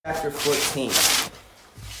Chapter 14.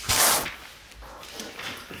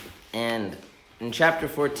 And in chapter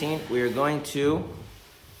 14, we are going to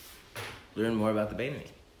learn more about the Beinoni.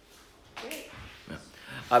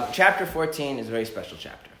 Chapter 14 is a very special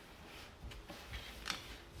chapter,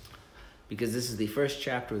 because this is the first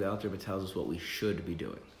chapter where the Alter Rebbe tells us what we should be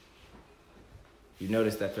doing. You've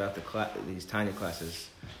noticed that throughout these Tanya classes,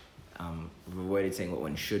 we've avoided saying what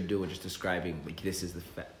one should do. We're just describing like this is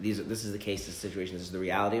the case, this situation, this is the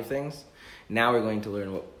reality of things. Now we're going to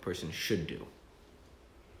learn what a person should do.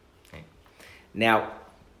 Okay. Now,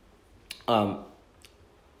 the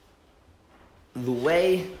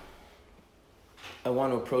way I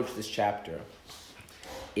want to approach this chapter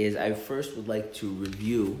is I first would like to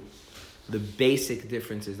review the basic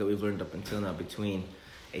differences that we've learned up until now between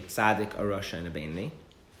a tzaddik, a rasha, and a beinoni,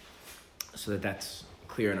 so that that's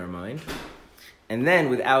clear in our mind. And then,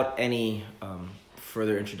 without any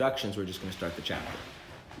further introductions, we're just going to start the chapter.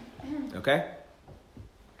 Okay?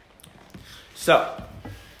 So,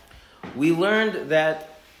 we learned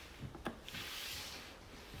that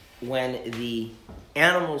when the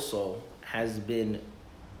animal soul has been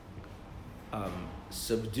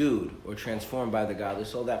subdued or transformed by the godly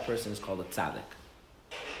soul, that person is called a tzaddik.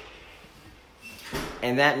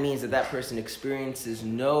 And that means that person experiences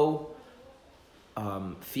no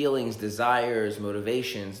feelings, desires,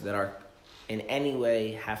 motivations that are in any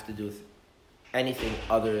way have to do with anything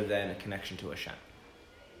other than a connection to Hashem.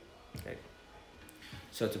 Okay.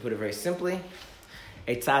 So to put it very simply,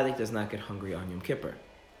 a tzaddik does not get hungry on Yom Kippur,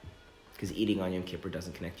 because eating on Yom Kippur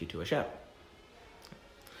doesn't connect you to Hashem.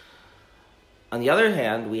 On the other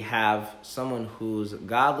hand, we have someone whose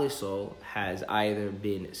godly soul has either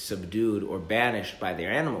been subdued or banished by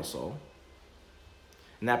their animal soul,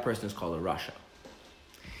 and that person is called a rasha.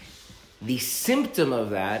 The symptom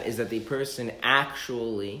of that is that the person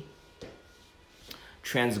actually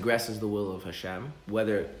transgresses the will of Hashem,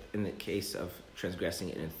 whether in the case of transgressing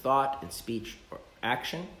it in thought, in speech, or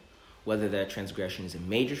action, whether that transgression is a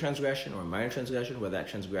major transgression or a minor transgression, whether that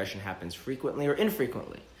transgression happens frequently or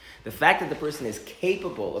infrequently. The fact that the person is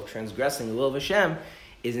capable of transgressing the will of Hashem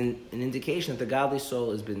is an indication that the godly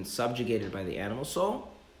soul has been subjugated by the animal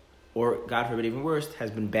soul, or, God forbid, even worse,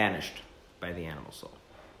 has been banished by the animal soul.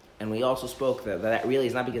 And we also spoke that really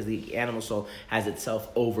is not because the animal soul has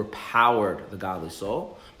itself overpowered the godly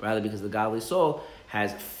soul, but rather because the godly soul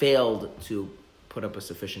has failed to put up a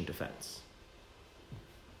sufficient defense.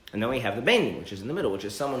 And then we have the beinoni, which is in the middle, which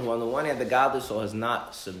is someone who, on the one hand, the godly soul has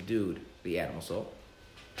not subdued the animal soul,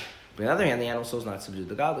 but on the other hand, the animal soul has not subdued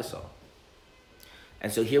the godly soul.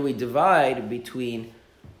 And so here we divide between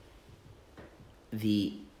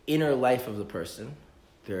the inner life of the person,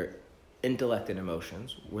 their intellect and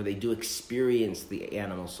emotions, where they do experience the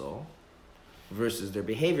animal soul, versus their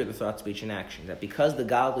behavior, the thought, speech, and action. That because the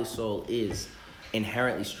godly soul is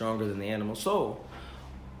inherently stronger than the animal soul,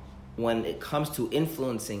 when it comes to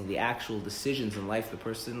influencing the actual decisions in life the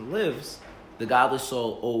person lives, the godly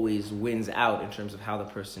soul always wins out in terms of how the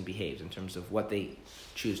person behaves, in terms of what they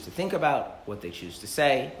choose to think about, what they choose to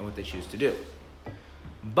say, and what they choose to do.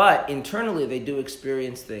 But internally, they do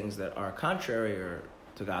experience things that are contrary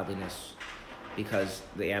to godliness, because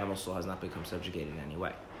the animal soul has not become subjugated in any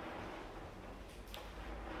way.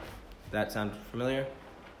 That sound familiar?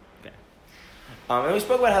 Okay. And we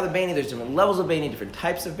spoke about how the beinoni, there's different levels of beinoni, different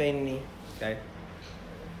types of beinoni. Okay.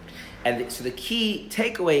 And so the key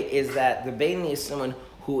takeaway is that the beinoni is someone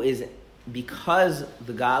who is, because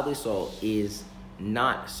the godly soul is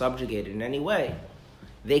not subjugated in any way,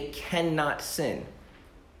 they cannot sin.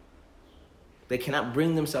 They cannot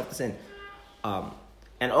bring themselves to sin.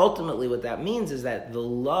 And ultimately what that means is that the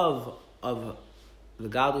love of the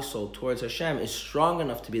godly soul towards Hashem is strong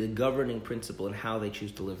enough to be the governing principle in how they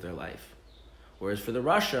choose to live their life. Whereas for the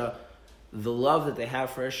rasha, the love that they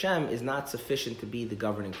have for Hashem is not sufficient to be the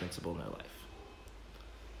governing principle in their life.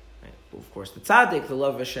 Right? But of course, the tzaddik, the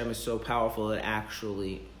love of Hashem is so powerful it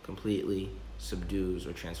actually completely subdues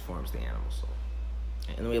or transforms the animal soul.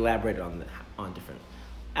 And then we elaborated on different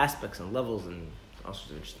aspects and levels and all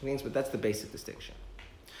sorts of interesting things, but that's the basic distinction.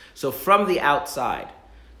 So from the outside,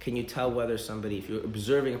 can you tell whether somebody, if you're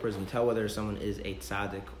observing a person, tell whether someone is a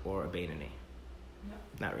tzaddik or a beinoni? No.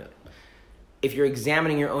 Not really. If you're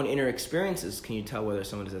examining your own inner experiences, can you tell whether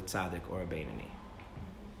someone is a tzaddik or a beinoni?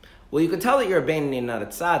 Well, you can tell that you're a beinoni and not a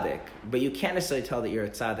tzaddik, but you can't necessarily tell that you're a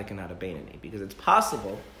tzaddik and not a beinoni, because it's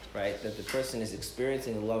possible, right, that the person is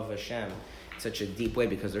experiencing the love of Hashem in such a deep way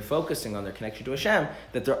because they're focusing on their connection to Hashem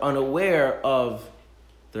that they're unaware of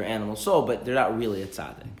their animal soul, but they're not really a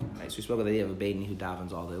tzaddik. Right? So we spoke about the idea of a beinoni who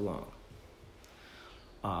davens all day long.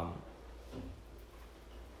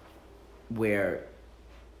 Where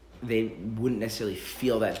they wouldn't necessarily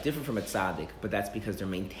feel that different from a tzaddik, but that's because they're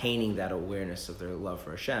maintaining that awareness of their love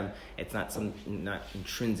for Hashem. It's not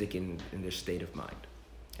intrinsic in their state of mind.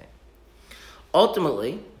 Okay.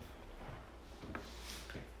 Ultimately,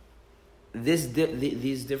 these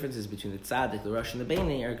differences between the tzaddik, the Rosh, and the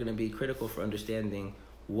Beinoni are going to be critical for understanding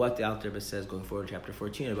what the Alter Rebbe says going forward in chapter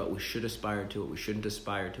 14 about what we should aspire to, what we shouldn't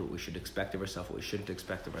aspire to, what we should expect of ourselves, what we shouldn't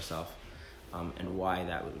expect of ourselves, and why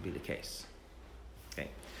that would be the case. Okay.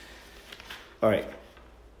 All right.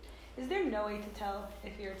 Is there no way to tell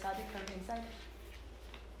if you're a tzaddik from inside?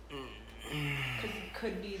 Because it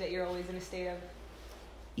could be that you're always in a state of...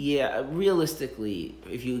 Yeah, realistically,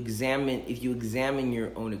 if you examine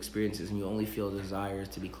your own experiences and you only feel desires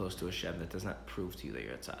to be close to Hashem, that does not prove to you that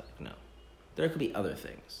you're a tzaddik. No. There could be other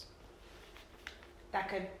things. That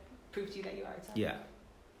could prove to you that you are a tzaddik? Yeah.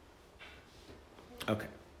 Okay.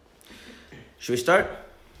 Should we start?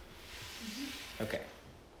 Mm-hmm. Okay.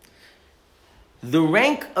 The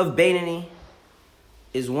rank of Beinoni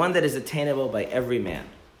is one that is attainable by every man,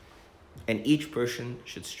 and each person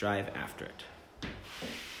should strive after it.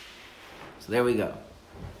 So there we go.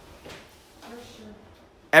 For sure.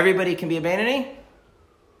 Everybody can be a Beinoni?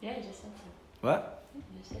 Yeah, you just said so. What? You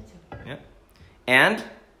just said so. Yeah. And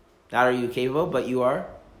not are you capable, but you are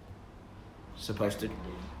supposed to.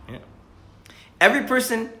 Yeah. Every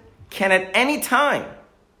person can at any time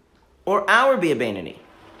or hour be a Beinoni.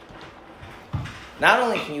 Not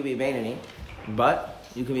only can you be a Beinoni, but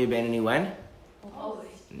you can be a Beinoni when? Always.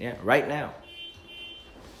 Yeah, right now.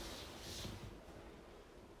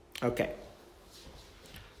 Okay.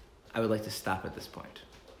 I would like to stop at this point.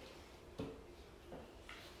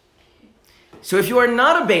 So if you are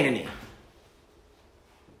not a Beinoni,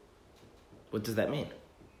 what does that mean?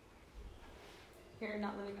 You're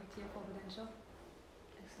not living up to your full potential?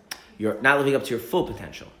 You're not living up to your full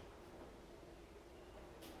potential.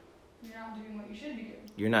 You're not doing what you should be doing.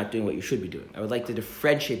 You're not doing what you should be doing. I would like to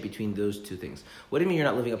differentiate between those two things. What do you mean you're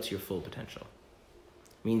not living up to your full potential?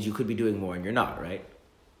 It means you could be doing more and you're not, right?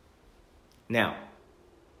 Now,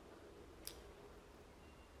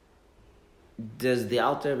 does the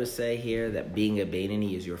Alter Rebbe say here that being a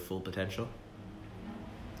Beinoni is your full potential?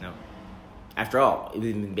 No. After all,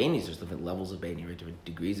 even in Beinonis, there's different levels of Beinoni, right? Different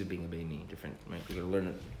degrees of being a Beinoni. Different. Right? We're going to learn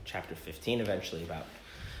in chapter 15 eventually about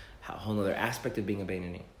how a whole other aspect of being a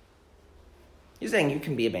Beinoni. He's saying you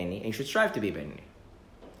can be a Beinoni and you should strive to be a Beinoni.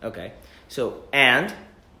 Okay. So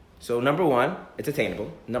number one, it's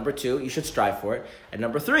attainable. Number two, you should strive for it. And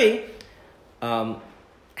number three, how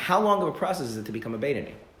long of a process is it to become a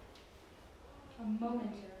Beinoni? A momentary.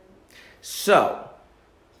 So,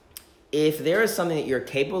 if there is something that you're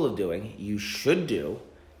capable of doing, you should do,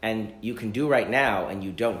 and you can do right now, and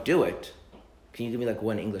you don't do it, can you give me like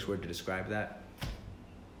one English word to describe that?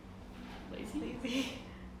 Lazy.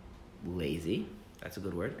 Lazy. That's a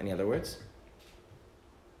good word. Any other words?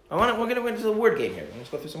 We're going to go into the word game here. Let's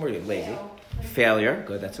go through some word game. Lazy. Failure.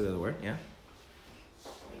 Good. That's another word. Yeah.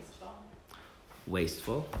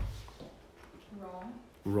 Wasteful.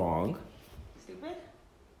 Wrong. Stupid?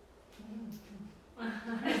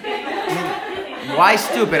 Why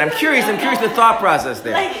stupid? I'm curious the thought process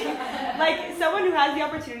there. Like someone who has the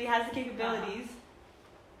opportunity, has the capabilities.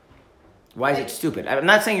 Why is it stupid? I'm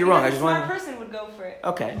not saying you're wrong. I just want. A smart person would go for it.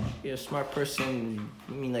 Okay, you're a smart person.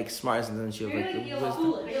 You mean like smart as in you have like the wisdom?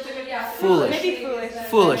 Foolish. Foolish. Maybe foolish.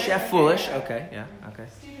 Foolish. Yeah, foolish. Okay. Yeah. Okay.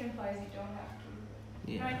 Stupid implies you don't have to.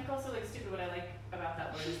 No, I Yeah. think also like stupid. What I like about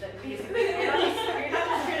that word is that basically you're not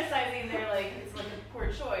just criticizing their like it's like a poor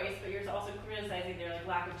choice, but you're also criticizing their like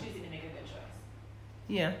lack of choosing to make a good choice.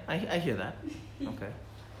 Yeah, I hear that. Okay.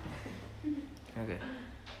 Okay.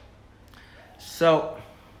 So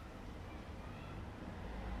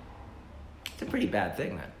it's a pretty bad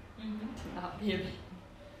thing then. Mm-hmm. Not here.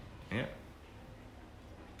 Yeah.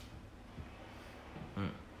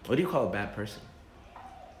 What do you call a bad person?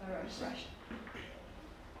 Rush.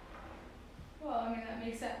 Well, I mean that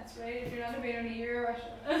makes sense, right? If you're not a Beinoni, you're a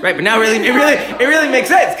Russian. Right, but now it really makes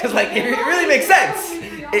sense because like it really makes sense.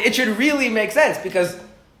 It should really make sense because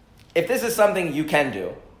if this is something you can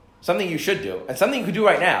do, something you should do, and something you could do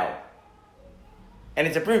right now, and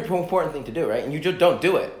it's a pretty important thing to do, right? And you just don't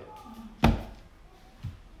do it,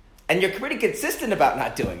 and you're pretty consistent about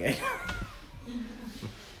not doing it.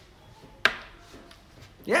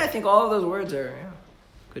 Yeah, I think all of those words are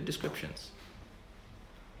good descriptions.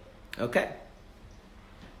 Okay.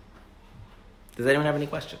 Does anyone have any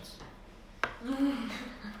questions? Pretty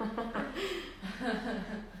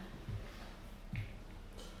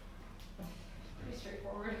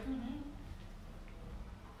straightforward. Mm-hmm.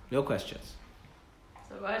 No questions.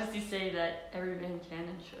 So why does he say that every man can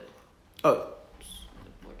and should? Oh,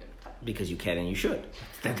 Because you can and you should.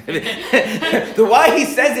 The why he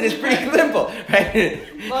says it is pretty simple, right?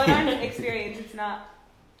 Well, in our experience, it's not.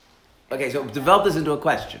 Okay, so develop this into a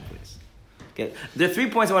question, please. Okay, there are 3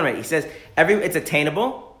 points I want to make. He says it's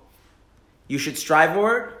attainable. You should strive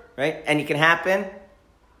for it, right? And it can happen,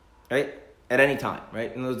 right, at any time,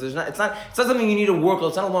 right? And it's not something you need to work on.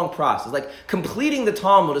 It's not a long process. Like completing the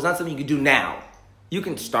Talmud is not something you can do now. You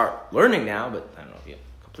can start learning now, but I don't know if you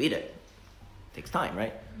complete it. It takes time,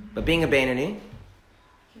 right? But being a Beinoni,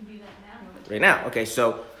 Can do that now. right now. Okay,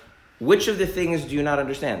 so which of the things do you not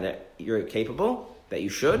understand? That you're capable, that you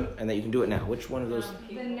should, and that you can do it now. Which one of those?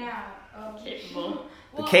 The now. Capable.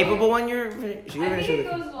 The capable one, I think it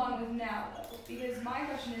goes along with now, though, because my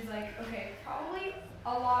question is like, okay, probably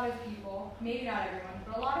a lot of people, maybe not everyone,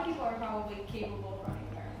 but a lot of people are probably capable of running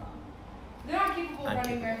a marathon. They're not capable of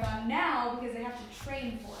running a marathon now because they have to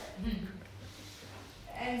train for it.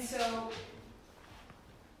 And so,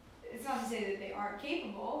 it's not to say that they aren't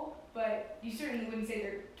capable, but you certainly wouldn't say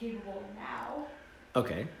they're capable now.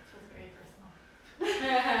 Okay. This was very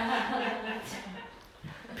personal.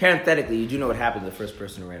 Parenthetically, you do know what happened to the first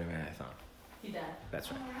person who ran a marathon. He died.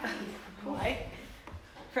 That's right. Why?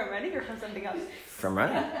 From running or from something else? From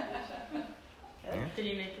running. Yeah. Did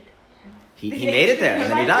he make it? He made it there, and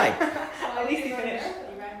then he died. At least he finished.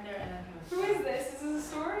 He ran there and then he Who was. is this? Is this a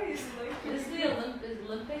story? Is it like... Is the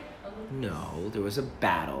Olympic? No, there was a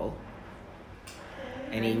battle,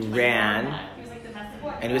 and he ran, He was like the messenger.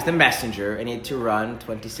 and he was the messenger, and he had to run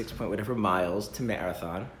 26 point whatever miles to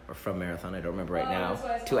marathon, or from marathon, I don't remember right now, that's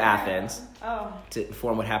why it's to called Athens Oh. to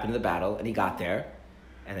inform what happened in the battle, and he got there,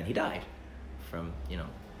 and then he died from,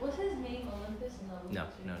 Was his name Olympus? No.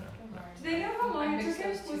 Do they know how long it took him?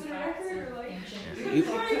 Was it a record or like... You-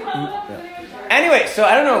 Yeah. Anyway, so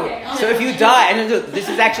I don't know. Okay. So if you die, and look, this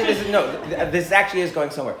actually is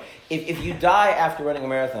going somewhere. If you die after running a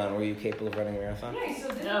marathon, were you capable of running a marathon? Yeah, you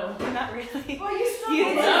still did. No. Not really. Well, you still You did.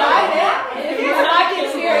 didn't die die then. If You you're were not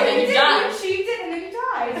capable, capable, you then you did, die. you achieved it, and then you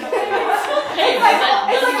died. Hey,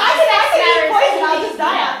 It's like I can eat poison, I'll just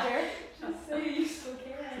die Yeah. after. Just say you still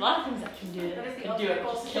A can. lot of things that can do That is it. the Oh, Can do uh, it.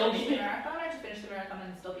 oh, Just Just kill finish the me. marathon, or just finish the marathon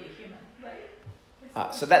and still be a human.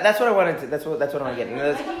 Right. So that's what I wanted to. That's what I want to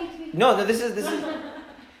get. No, this is.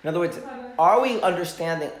 In other words, are we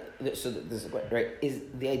understanding? So this is right. Is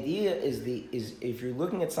the idea is if you're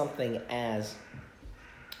looking at something as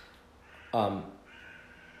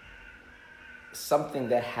something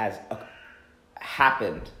that has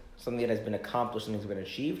happened, something that has been accomplished, something that's been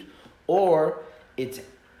achieved, or it's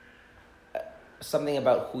something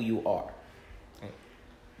about who you are. Right?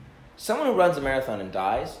 Someone who runs a marathon and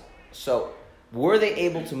dies. So were they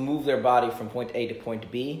able to move their body from point A to point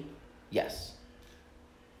B? Yes.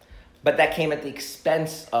 But that came at the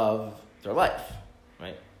expense of their life,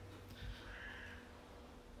 right?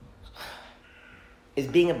 Is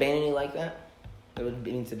being a Beinoni like that? That what it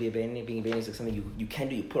means to be a Beinoni? Being a Beinoni is like something you can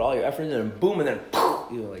do. You put all your effort in, and boom, and then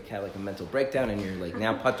you like have like a mental breakdown, and you're like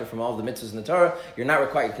now putter from all the mitzvahs in the Torah. You're not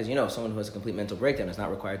required because someone who has a complete mental breakdown is not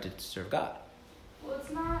required to serve God. Well,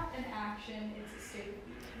 it's not an action, it's a state of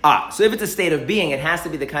being. So if it's a state of being, it has to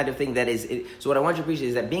be the kind of thing that is. So what I want you to appreciate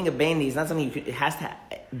is that being a Beinoni is not something you could. It has to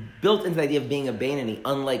built into the idea of being a Beinoni.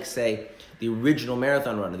 Unlike, say, the original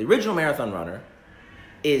marathon runner. The original marathon runner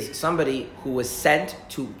is somebody who was sent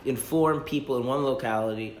to inform people in one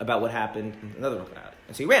locality about what happened in another locality,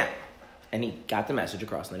 and so he ran, and he got the message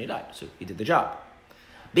across, and then he died. So he did the job.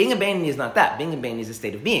 Being a Beinoni is not that. Being a Beinoni is a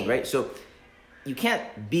state of being, right? So you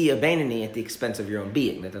can't be a Beinoni at the expense of your own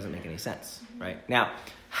being. That doesn't make any sense, right? Now,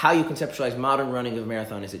 how you conceptualize modern running of a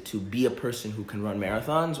marathon, is it to be a person who can run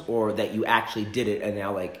marathons, or that you actually did it and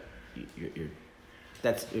now like you're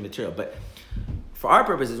that's immaterial. But for our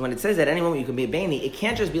purposes, when it says that at any moment you can be a Beinoni, it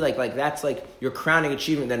can't just be like that's like your crowning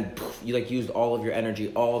achievement, then poof, you like used all of your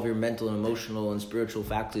energy, all of your mental and emotional and spiritual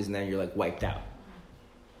faculties, and then you're like wiped out.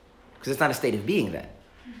 Because it's not a state of being then.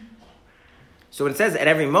 So when it says at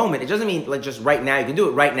every moment, it doesn't mean like just right now. You can do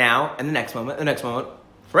it right now, and the next moment,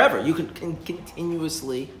 forever. You can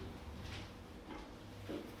continuously.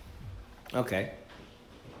 Okay.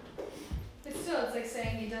 But still, it's like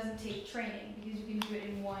saying it doesn't take training because you can do it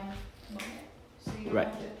in one moment. So you don't Right.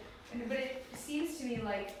 have to. But it seems to me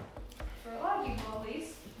like, for a lot of people at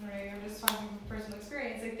least, I'm just talking from personal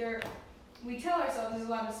experience, like we tell ourselves there's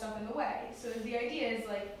a lot of stuff in the way. So the idea is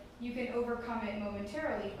like you can overcome it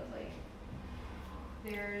momentarily, but like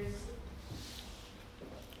there's,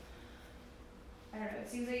 I don't know, it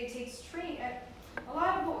seems like it takes training. A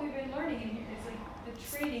lot of what we've been learning in here is like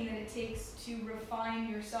the training that it takes to refine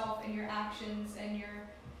yourself and your actions and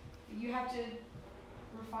you have to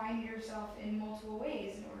refine yourself in multiple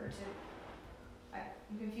ways in order to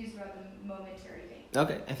I'm confused about the momentary thing.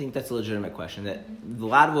 Okay, I think that's a legitimate question. That a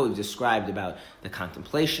lot of what we've described about the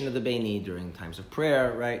contemplation of the Beini during times of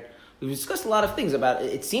prayer, right? We've discussed a lot of things about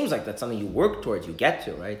it. It seems like that's something you work towards, you get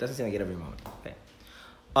to, right? It doesn't seem like it every moment. Okay.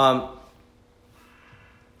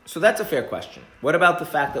 So that's a fair question. What about the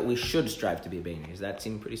fact that we should strive to be a Beini? Does that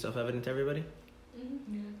seem pretty self-evident to everybody?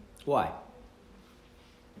 Mm-hmm. Yeah. Why?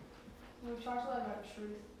 We've talked a lot about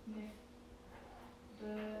truth.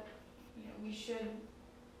 We should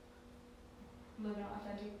live an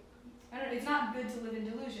authentic. I don't know. It's not good to live in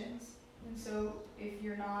delusions, and so if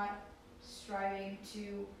you're not striving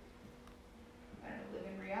to, live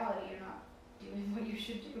in reality, you're not doing what you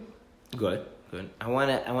should do. Good. I want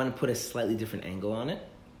to put a slightly different angle on it.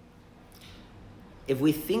 If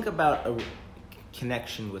we think about a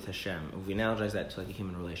connection with Hashem, if we analogize that to like a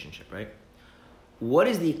human relationship, right? What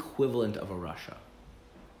is the equivalent of a Rasha,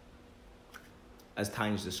 as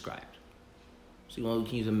Tanya's described? So we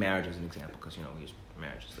can use a marriage as an example, because we use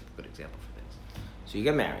marriage as a good example for things. So you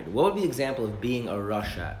get married. What would be the example of being a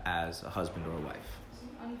Rasha as a husband or a wife? It's an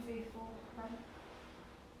unfaithful partner.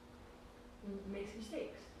 Makes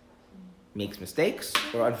mistakes. Makes mistakes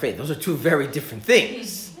or unfaithful? Those are two very different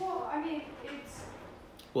things.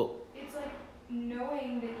 Well, it's like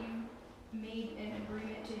knowing that you made an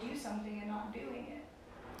agreement to do something and not doing it.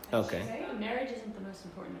 Okay. No, marriage isn't the most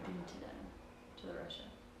important thing to them, to the Russia.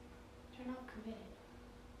 They're not committed.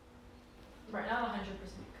 Right, not 100% committed.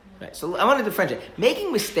 Right, so I want to differentiate.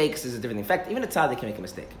 Making mistakes is a different thing. In fact, even a tzaddik can make a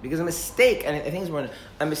mistake. Because a mistake, and I think it's more,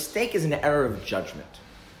 a mistake is an error of judgment.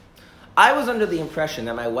 I was under the impression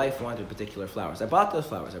that my wife wanted particular flowers. I bought those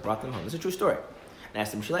flowers. I brought them home. This is a true story. I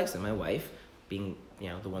asked them if she likes them. My wife, being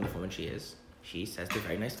the wonderful woman she is, she says they're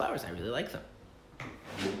very nice flowers. I really like them.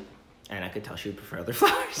 And I could tell she would prefer other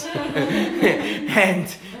flowers. And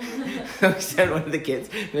so we sent one of the kids,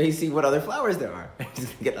 maybe see what other flowers there are. And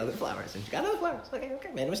just get other flowers. And she got other flowers. Okay,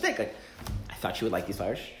 made a mistake. Like, I thought she would like these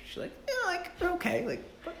flowers. She's like, they're okay. Like,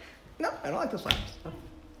 but no, I don't like those flowers.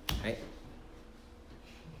 Right?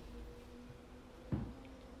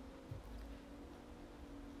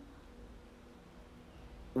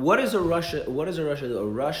 What does a Rasha do? A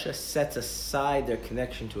Rasha sets aside their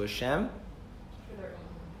connection to Hashem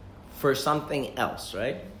for something else,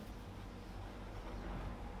 right?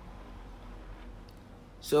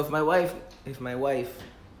 So if my wife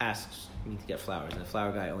asks me to get flowers, and the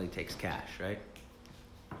flower guy only takes cash, right?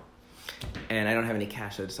 And I don't have any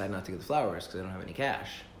cash, so I decide not to get the flowers because I don't have any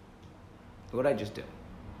cash. What would I just do?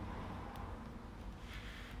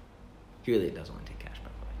 He really doesn't want to take cash, by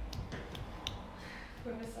the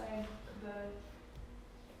way. Put aside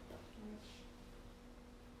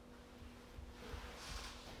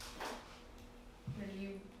you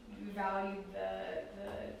value the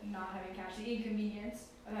not having cash, the inconvenience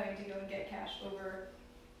of having to go and get cash over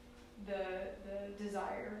the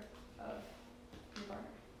desire of your partner.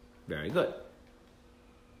 Very good.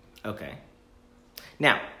 Okay.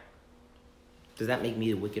 Now, does that make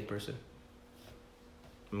me a wicked person?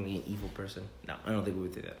 Am I an evil person? No, I don't think we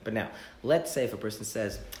would do that. But now, let's say if a person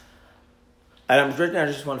says, and right now I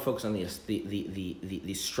just want to focus on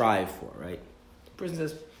the strive for, right? The person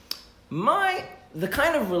says, the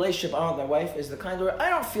kind of relationship I want with my wife is the kind where I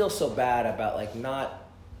don't feel so bad about like not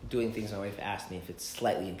doing things my wife asked me if it's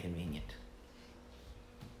slightly inconvenient.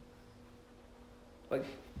 Like,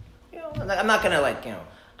 I'm not gonna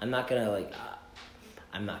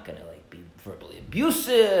be verbally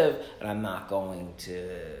abusive, and I'm not going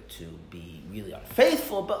to be really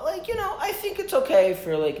unfaithful, but I think it's okay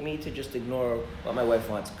for me to just ignore what my wife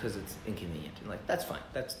wants because it's inconvenient, and that's fine.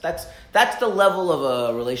 That's the level of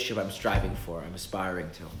a relationship I'm striving for, I'm aspiring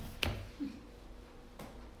to.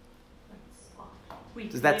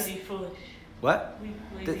 Weak, lazy, foolish. What? Weak,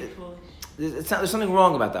 lazy, foolish. There's something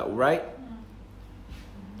wrong about that, right?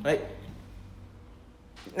 Right?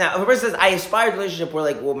 Now, if a person says, I aspire to a relationship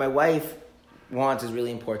where, what my wife wants is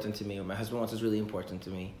really important to me, or my husband wants is really important to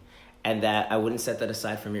me, and that I wouldn't set that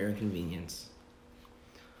aside for mere inconvenience.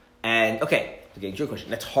 And, okay, to get to your question,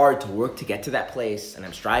 that's hard to work to get to that place, and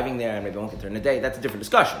I'm striving there, and maybe I won't get there in a day. That's a different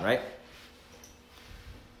discussion, right?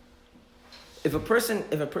 If a person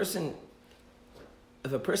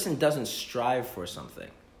doesn't strive for something,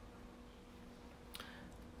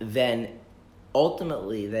 then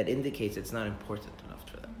ultimately that indicates it's not important enough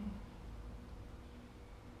for them.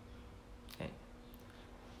 Okay.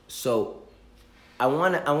 So I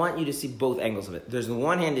want you to see both angles of it. There's the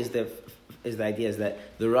one hand is the idea is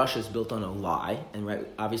that the Rasha is built on a lie, and right,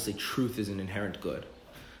 obviously truth is an inherent good.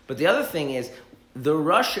 But the other thing is the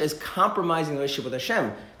Rasha is compromising the relationship with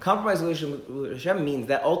Hashem. Compromising the relationship with Hashem means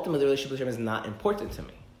that ultimately the relationship with Hashem is not important to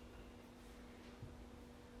me.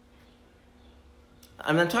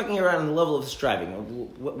 I'm not talking around on the level of striving.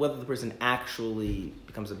 Whether the person actually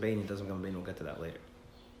becomes a Beinoni, doesn't become a Beinoni, we'll get to that later.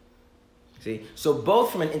 See? So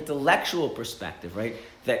both from an intellectual perspective, right,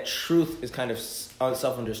 that truth is kind of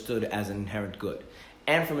self-understood as an inherent good.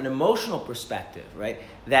 And from an emotional perspective, right,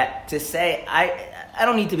 that to say, I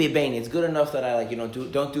don't need to be a Beinoni, it's good enough that I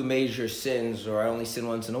don't do major sins, or I only sin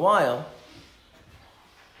once in a while,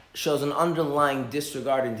 shows an underlying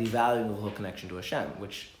disregard and devaluing of the whole connection to Hashem,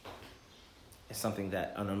 which is something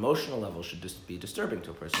that on an emotional level should just be disturbing to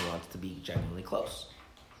a person who wants to be genuinely close.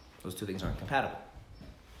 Those two things aren't compatible.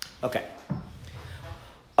 Okay.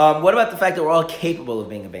 What about the fact that we're all capable of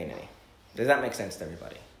being a Beinoni? Does that make sense to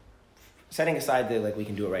everybody? Setting aside the, we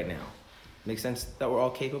can do it right now. Makes sense that we're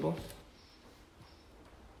all capable?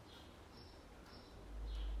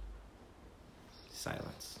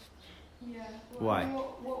 Silence. Yeah. Why?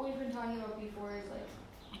 What we've been talking about before is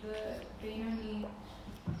the Beinoni,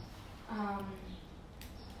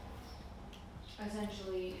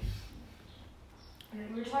 essentially,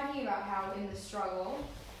 we were talking about how in the struggle,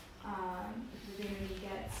 the Beinoni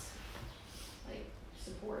gets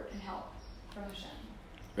support and help from Hashem.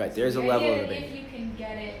 Right, there's a level of If you can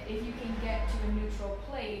get to a neutral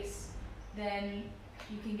place, then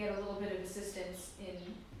you can get a little bit of assistance in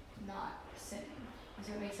not sinning. Does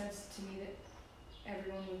that make sense to me that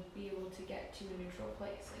everyone would be able to get to a neutral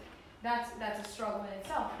place? That's a struggle in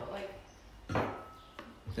itself, but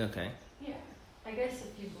Okay. Yeah. I guess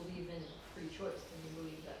if you believe in free choice, then you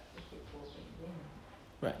believe that the people will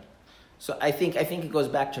be. Right. So I think it goes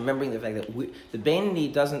back to remembering the fact that the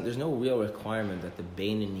Beinoni there's no real requirement that the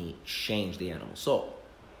Beinoni change the animal soul.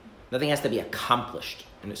 Nothing has to be accomplished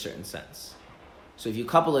in a certain sense. So if you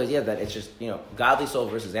couple the idea that it's just, godly soul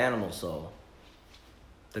versus animal soul,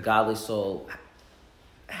 the godly soul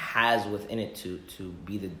has within it to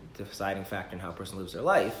be the deciding factor in how a person lives their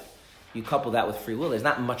life. You couple that with free will, there's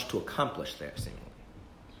not much to accomplish there, seemingly.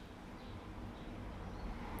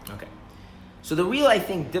 Okay. So the real, I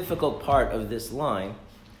think, difficult part of this line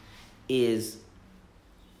is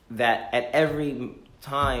that at every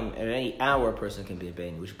time, at any hour, a person can be a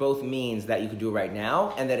Beinoni, which both means that you can do it right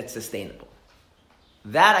now and that it's sustainable.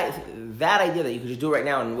 That idea that you can just do it right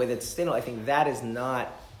now in a way that's sustainable, I think that is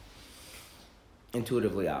not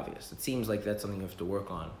intuitively obvious. It seems like that's something you have to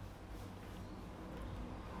work on.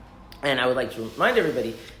 And I would like to remind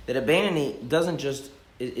everybody that a Beinoni doesn't just,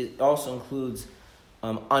 it also includes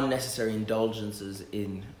unnecessary indulgences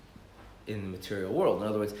in the material world. In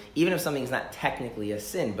other words, even if something is not technically a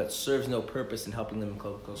sin, but serves no purpose in helping them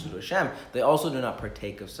closer to Hashem, they also do not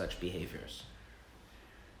partake of such behaviors.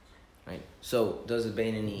 Right? So, does a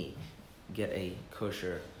Beinoni get a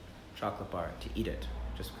kosher chocolate bar to eat it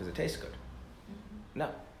just because it tastes good? No.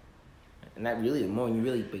 And that really, the more you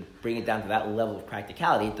really bring it down to that level of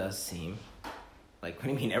practicality, it does seem what do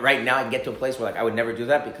you mean? Right now I can get to a place where I would never do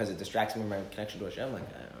that because it distracts me from my connection to Hashem. I don't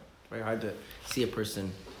know. It's very hard to see a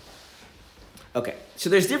person. Okay, so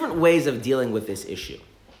there's different ways of dealing with this issue.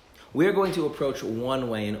 We're going to approach one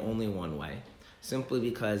way and only one way, simply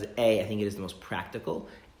because A, I think it is the most practical,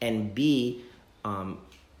 and B,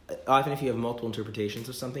 often if you have multiple interpretations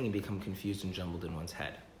of something, you become confused and jumbled in one's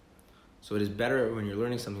head. So it is better when you're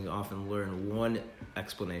learning something to often learn one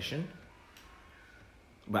explanation.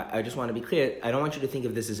 But I just want to be clear, I don't want you to think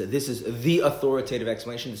of this as this is the authoritative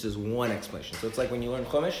explanation, this is one explanation. So it's like when you learn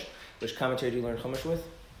Chumash, which commentary do you learn Chumash with?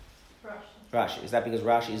 Rashi. Is that because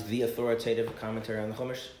Rashi is the authoritative commentary on the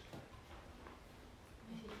Chumash?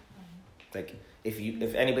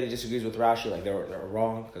 If anybody disagrees with Rashi, they're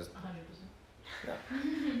wrong, because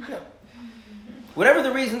 100%. No. Whatever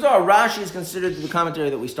the reasons are, Rashi is considered the commentary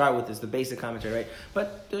that we start with is the basic commentary, right?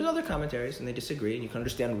 But there's other commentaries, and they disagree, and you can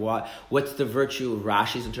understand what's the virtue of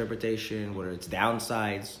Rashi's interpretation, what are its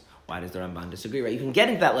downsides, why does the Ramban disagree, right? You can get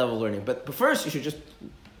into that level of learning, but first you should just,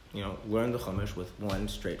 learn the Chumash with one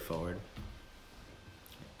straightforward.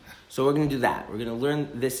 So we're going to do that. We're going to learn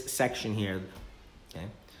this section here, okay,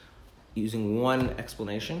 using one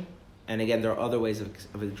explanation. And again, there are other ways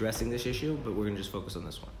of addressing this issue, but we're going to just focus on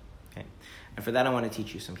this one. Okay? And for that, I want to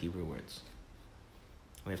teach you some Hebrew words.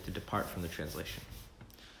 We have to depart from the translation.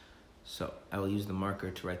 So I will use the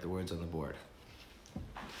marker to write the words on the board.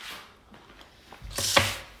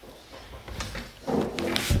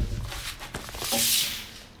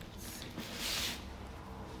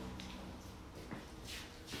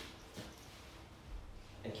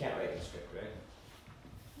 I can't write in script, right?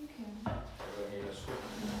 You can. Everyone here knows script?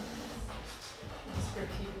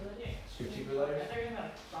 Script Hebrew letters. Script Hebrew letters? They're talking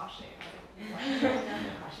about Rashi. Rashi,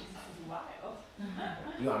 this is wild.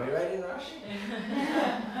 You want me to write in Rashi?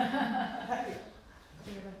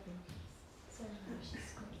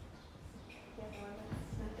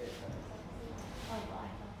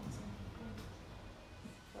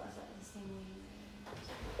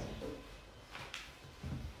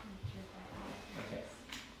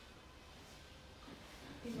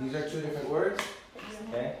 are two different words.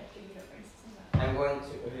 Okay. I'm going to.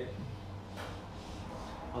 Okay.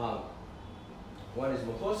 One is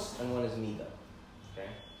muhus and one is mida. Okay.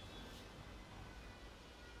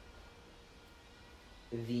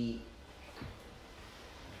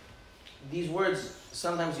 These words,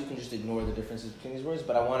 sometimes you can just ignore the differences between these words,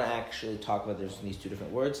 but I want to actually talk about these two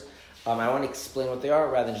different words. I want to explain what they are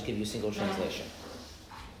rather than just give you a single translation.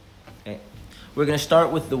 Okay. We're going to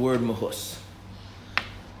start with the word muhus.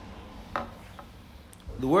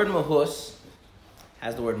 The word muhus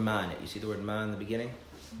has the word ma in it. You see the word ma in the beginning?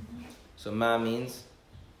 Mm-hmm. So ma means?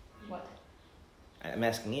 What? I'm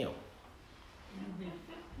asking you.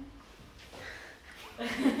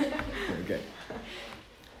 Very good.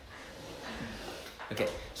 Okay,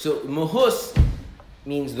 so muhus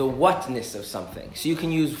means the whatness of something. So you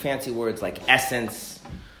can use fancy words like essence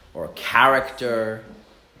or character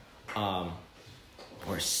or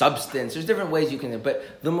substance. There's different ways you can,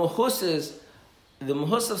 but the muhus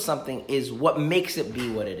of something is what makes it be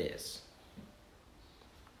what it is.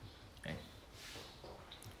 Okay.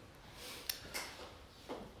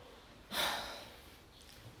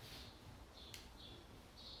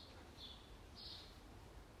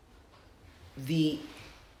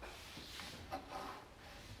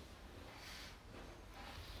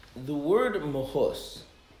 The word muhus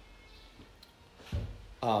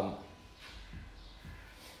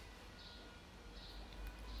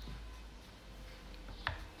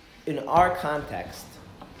in our context,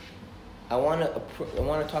 I want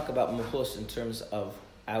to talk about muhus in terms of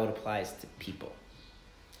how it applies to people.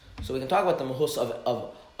 So we can talk about the muhus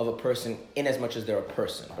of a person in as much as they're a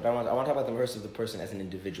person, but I want to talk about the muhus of the person as an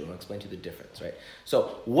individual and I'll explain to you the difference, right?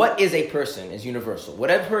 So what is a person is universal.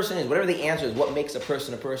 Whatever person is, whatever the answer is, what makes a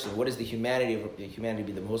person, what is the humanity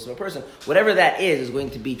be the muhus of a person, whatever that is going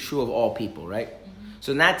to be true of all people, right? Mm-hmm.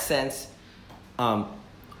 So in that sense,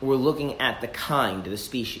 we're looking at the kind, the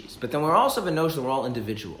species. But then we're also have a notion that we're all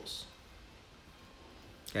individuals.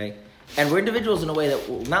 Okay? And we're individuals in a way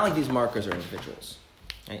that, not like these markers are individuals.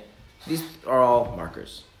 Right? So these are all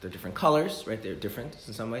markers. They're different colors, right? They're different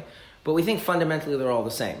in some way. But we think fundamentally they're all the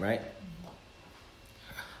same, right?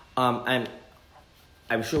 And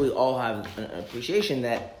I'm sure we all have an appreciation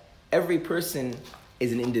that every person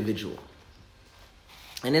is an individual.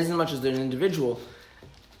 And as much as they're an individual,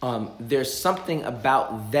 there's something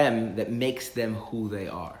about them that makes them who they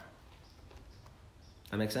are.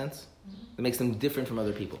 That makes sense? Mm-hmm. That makes them different from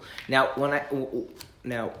other people. Now,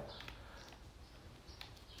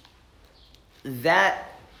 that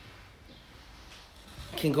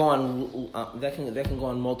can go on. That can go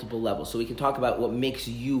on multiple levels. So we can talk about what makes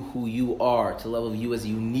you who you are to the level of you as a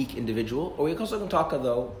unique individual, or we also can talk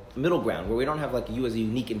though middle ground where we don't have like you as a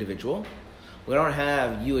unique individual. We don't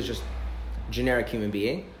have you as just generic human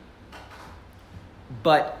being,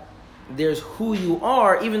 but there's who you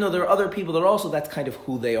are, even though there are other people that are also, that's kind of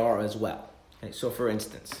who they are as well. Okay, so for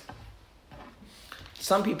instance,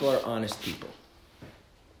 some people are honest people.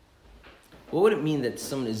 What would it mean that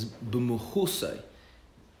someone is b'muhusay?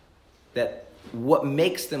 That what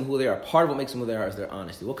makes them who they are, part of what makes them who they are is their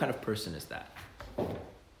honesty. What kind of person is that?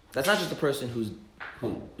 That's not just a person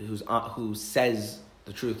who says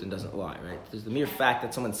the truth and doesn't lie, right? There's the mere fact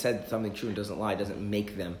that someone said something true and doesn't lie doesn't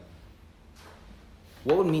make them.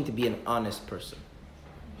 What would it mean to be an honest person?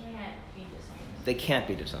 They can't be dishonest. They can't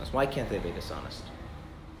be dishonest. Why can't they be dishonest?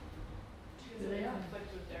 Because they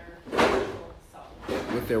conflict with their actual self.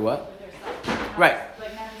 With their what? With their self. Right.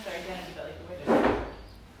 Like not just their identity, but like the way they're structured.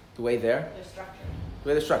 The way they're? They're structured. The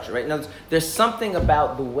way they're structured, right? Now, there's something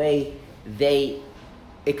about the way they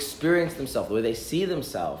experience themselves, the way they see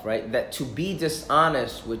themselves, right? That to be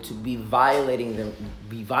dishonest would to be violating them,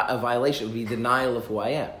 be a violation, would be denial of who I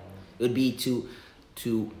am. It would be to,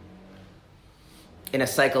 in a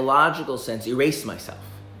psychological sense, erase myself.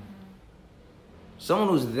 Someone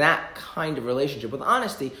who's that kind of relationship with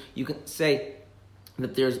honesty, you can say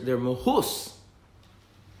that their muhus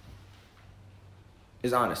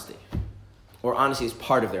is honesty. Or honesty is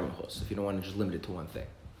part of their muhus, if you don't want to just limit it to one thing.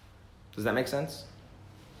 Does that make sense?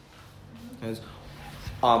 And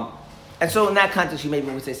so in that context, you maybe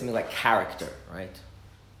would say something like character, right?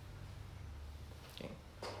 Okay.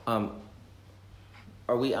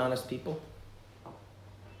 Are we honest people?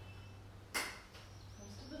 Most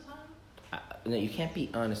of the time? No, you can't be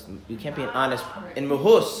honest. You can't be an honest in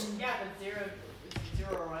muhus. Yeah, but zero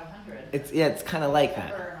or 100. It's kind of like If that.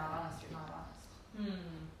 you're not honest, you're not honest.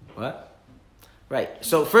 What? Right.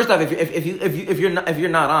 So first off, if you're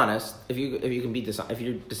not honest, if you can be if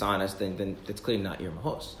you're dishonest, then it's clearly not your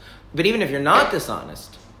muhus. But even if you're not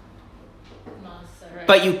dishonest,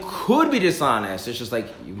 but you could be dishonest, it's just like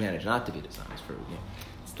you manage not to be dishonest for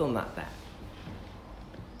still not that.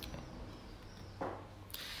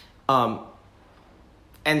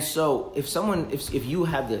 And so if you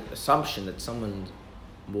have the assumption that someone's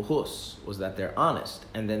muhus was that they're honest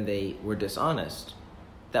and then they were dishonest,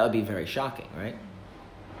 that would be very shocking, right?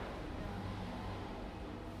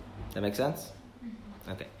 That makes sense?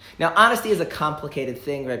 Okay. Now, honesty is a complicated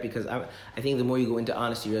thing, right? Because I think the more you go into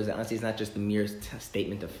honesty, you realize that honesty is not just the mere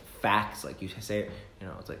statement of facts, like you say.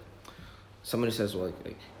 It's like someone who says, well,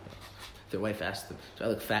 like their wife asks them, "Do I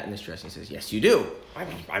look fat in this dress?" And he says, "Yes, you do.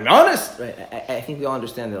 I'm honest." Right? I think we all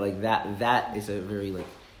understand that, like that is a very like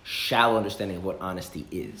shallow understanding of what honesty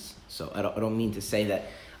is. So I don't mean to say that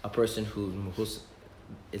a person who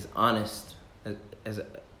is honest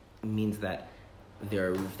means that they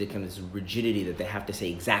kind of this rigidity that they have to say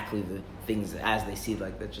exactly the things as they see.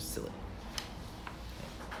 Like that's just silly.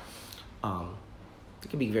 They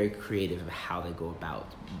can be very creative of how they go about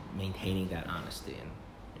maintaining that honesty, and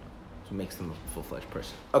so it makes them a full-fledged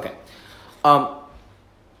person. Okay,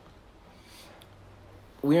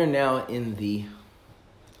 we are now in the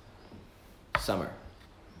summer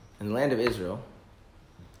in the land of Israel.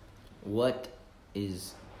 What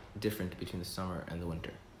is different between the summer and the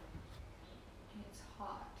winter? It's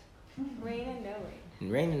hot. Rain and no rain.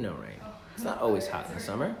 Rain and no rain. It's not always hot in the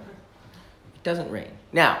summer. It doesn't rain.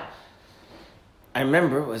 Now, I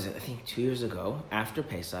remember, I think 2 years ago, after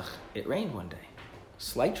Pesach, it rained one day.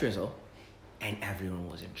 Slight drizzle, and everyone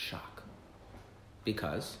was in shock.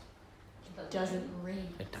 Because? It doesn't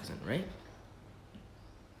rain. It doesn't rain.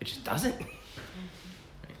 It just doesn't.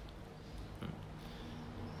 Right.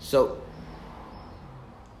 So,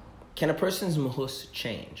 can a person's muhus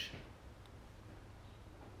change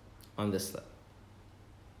on this level?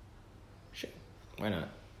 Sure. Why not?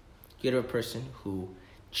 You get a person who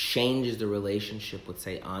changes the relationship with,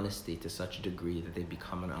 say, honesty to such a degree that they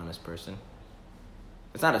become an honest person.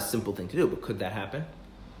 It's not a simple thing to do, but could that happen?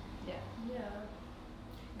 Yeah.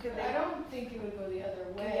 I don't think it would go the other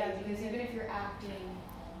way, because even if you're acting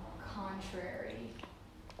contrary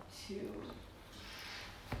to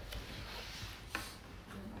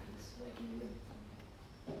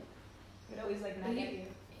It always like not get you.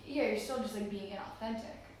 Yeah, you're still just like being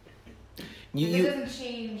inauthentic. It doesn't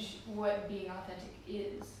change what being authentic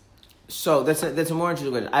is. So that's a more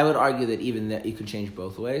interesting question. I would argue that even that you could change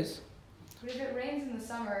both ways. But if it rains in the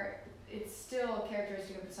summer, it's still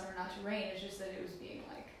characteristic of the summer not to rain. It's just that it was being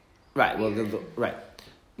like right. Well, right.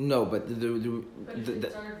 No, but it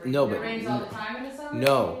rains all the time in the summer.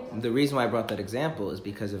 No, the reason why I brought that example is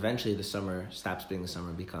because eventually the summer stops being the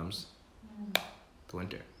summer, becomes the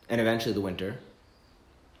winter, and eventually the winter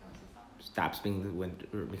stops being the winter,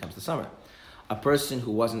 or becomes the summer. A person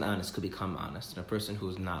who wasn't honest could become honest, and a person who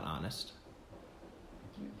was not honest,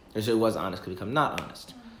 or so was honest, could become not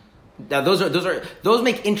honest. Now those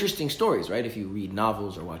make interesting stories, right? If you read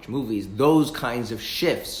novels or watch movies, those kinds of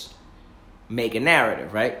shifts make a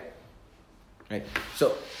narrative, right? Right.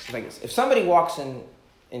 So, like this. If somebody walks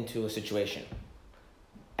into a situation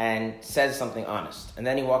and says something honest, and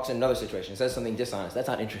then he walks in another situation and says something dishonest, that's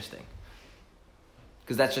not interesting,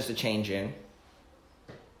 because that's just a change in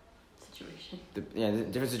situation.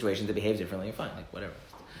 Different situations that behave differently. Fine, like whatever.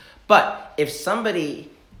 But if somebody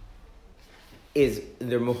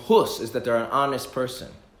their muhus is that they're an honest person,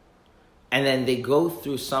 and then they go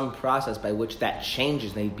through some process by which that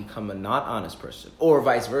changes and they become a not honest person, or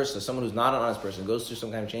vice versa, someone who's not an honest person goes through some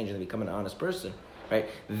kind of change and they become an honest person, right?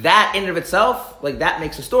 That in and of itself, like that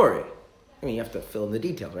makes a story. I mean, you have to fill in the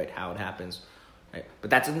details, right? How it happens, right? But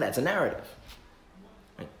that's a narrative.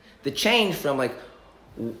 Right? The change from like,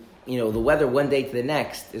 the weather one day to the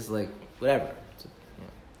next is like whatever.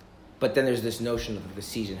 But then there's this notion that the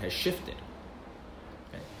season has shifted.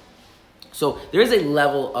 So there is a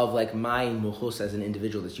level of like my muhus as an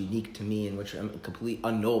individual that's unique to me, in which I'm completely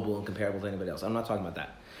unknowable and comparable to anybody else. I'm not talking about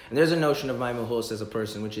that. And there's a notion of my muhus as a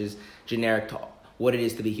person which is generic to what it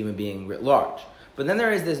is to be a human being writ large. But then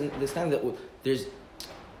there is this kind of there's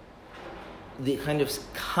the kind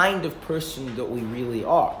of person that we really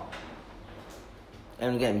are.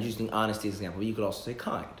 And again, I'm using honesty as an example, but you could also say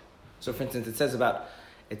kind. So for instance, it says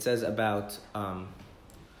about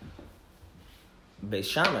Beis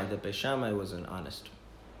Shammai, that Beis Shammai was an honest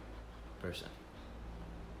person.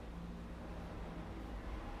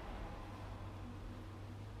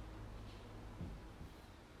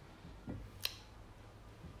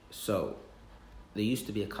 So, there used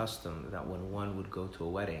to be a custom that when one would go to a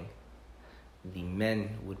wedding, the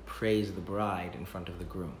men would praise the bride in front of the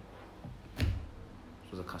groom.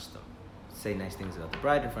 This was a custom. Say nice things about the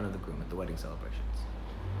bride in front of the groom at the wedding celebrations.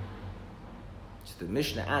 So the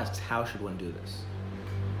Mishnah asks, how should one do this?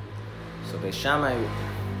 So Beis Shammai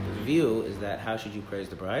view is that how should you praise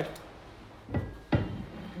the bride?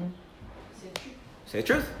 Say the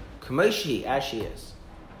truth. Kamoshi, as she is.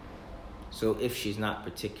 So if she's not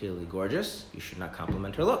particularly gorgeous, you should not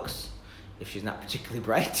compliment her looks. If she's not particularly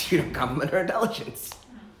bright, you don't compliment her intelligence.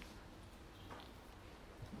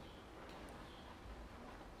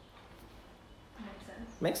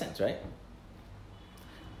 Makes sense, right?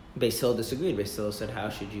 Beis Hillel disagreed. Beis Hillel said, how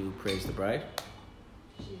should you praise the bride?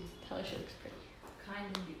 Tell her she looks pretty. Kind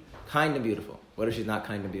and beautiful. Kind and beautiful. What if she's not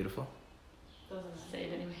kind and beautiful? Say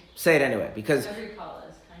it anyway. Say it anyway, because... Whatever you call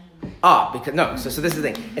it is kind and beautiful. because no. So this is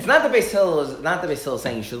the thing. It's not that Beis Hillel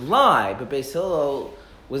saying you should lie, but Beis Hillel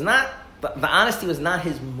was not... The honesty was not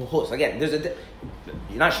his muhus. Again, you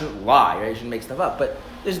shouldn't lie, right? You shouldn't make stuff up. But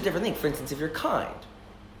there's a different thing. For instance, if you're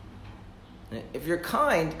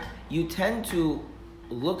kind, you tend to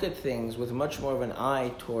look at things with much more of an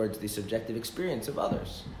eye towards the subjective experience of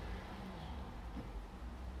others.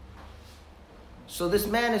 So this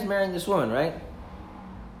man is marrying this woman, right?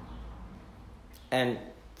 And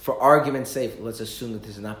for argument's sake, let's assume that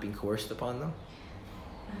this is not being coerced upon them.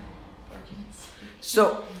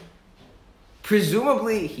 So,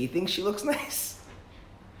 presumably, he thinks she looks nice.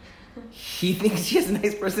 He thinks she has a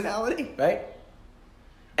nice personality, right?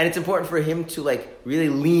 And it's important for him to really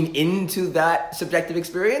lean into that subjective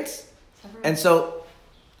experience. And so,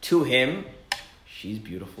 to him, she's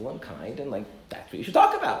beautiful and kind, and that's what you should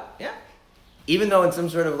talk about. Yeah. Even though in some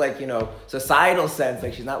sort of societal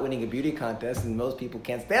sense, she's not winning a beauty contest and most people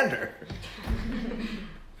can't stand her.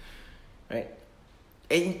 Right?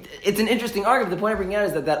 It's an interesting argument. The point I'm bringing out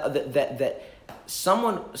is that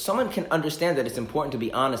someone can understand that it's important to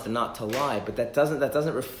be honest and not to lie, but that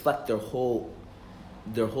doesn't reflect their whole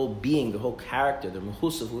being, their whole character, their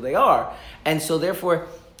mahus of who they are. And so therefore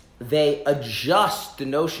they adjust the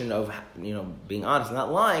notion of being honest and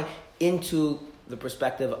not lying into the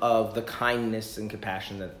perspective of the kindness and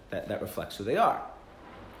compassion that reflects who they are.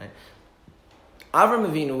 Right? Avram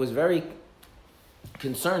Avinu was very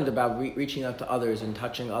concerned about reaching out to others and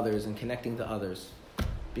touching others and connecting to others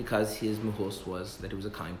because his muhus was that he was a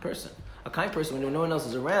kind person. A kind person, when no one else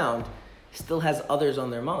is around, still has others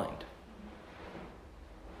on their mind.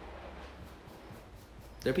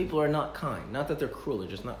 There are people who are not kind. Not that they're cruel, they're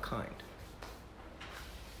just not kind.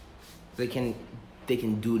 They can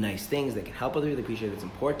do nice things, they can help others, they appreciate it's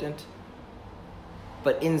important.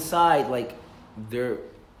 But inside,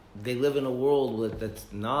 they live in a world that's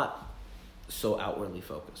not so outwardly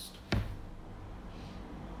focused.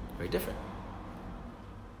 Very different.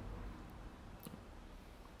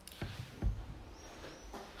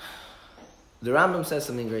 The Rambam says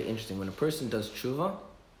something very interesting. When a person does tshuva,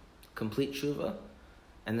 complete tshuva,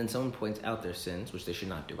 and then someone points out their sins, which they should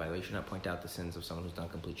not do, by the way, you should not point out the sins of someone who's done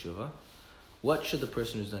complete tshuva, what should the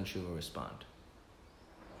person who's done tshuva respond?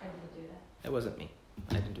 I didn't do that. It wasn't me.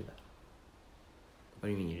 I didn't do that. What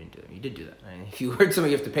do you mean you didn't do that? You did do that. I mean, if you hurt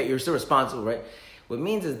someone, you have to pay. You're still responsible, right? What it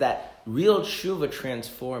means is that real tshuva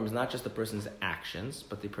transforms not just the person's actions,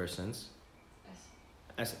 but the person's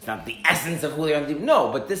essence. Not the essence of who they are.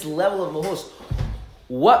 No, but this level of mahus.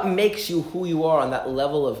 What makes you who you are on that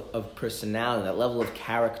level of personality, that level of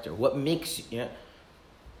character? What makes you,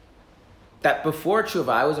 that before tshuva,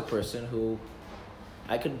 I was a person who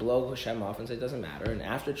I could blow Hashem off and say it doesn't matter. And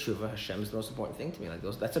after tshuva, Hashem is the most important thing to me.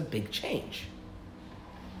 That's a big change.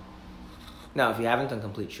 Now, if you haven't done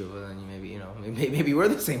complete tshuva, then maybe we're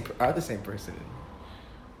the same person.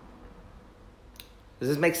 Does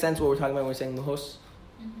this make sense? What we're talking about when we're saying mahus?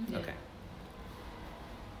 Mm-hmm. Okay.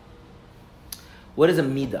 What is a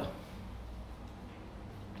midah?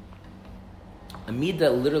 A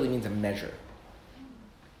midah literally means a measure.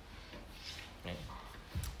 Right?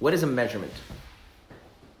 What is a measurement?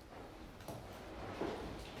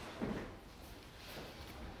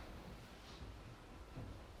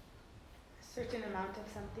 A certain amount of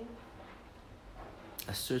something.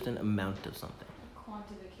 A certain amount of something.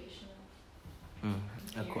 Quantification.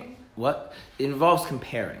 What? It involves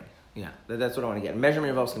comparing. Yeah, that's what I want to get. Measurement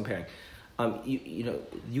involves comparing.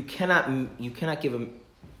 You cannot give a.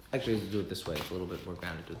 Actually, let's do it this way. It's a little bit more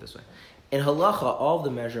grounded. Do it this way. In halacha, all the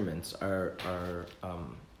measurements are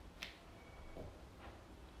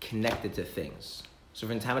connected to things. So,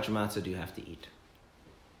 for instance, how much matzah do you have to eat?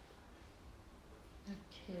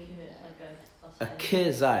 A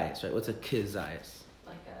kizayis, right? What's a kizayis?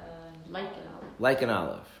 Like an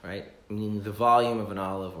olive, right? Meaning the volume of an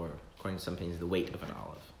olive, or according to some opinions, the weight of an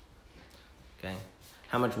olive. Okay?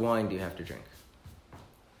 How much wine do you have to drink?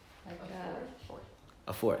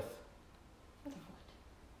 A fourth.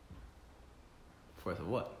 Fourth of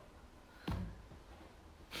what?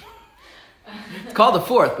 It's called a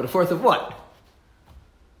fourth, but a fourth of what?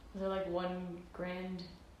 Is there like one grand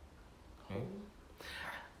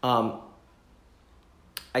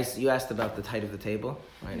You asked about the height of the table,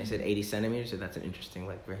 right? And I said 80 centimeters, so that's an interesting,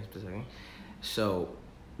 very specific. So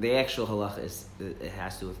the actual halacha is, it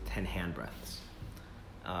has to do with 10 hand breadths.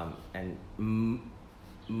 And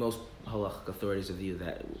most halachic authorities of view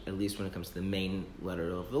that, at least when it comes to the main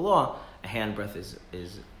letter of the law, a hand breadth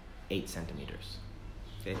is 8 centimeters.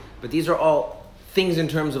 Okay? But these are all things in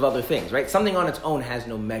terms of other things, right? Something on its own has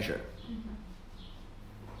no measure.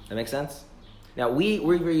 That makes sense? Now,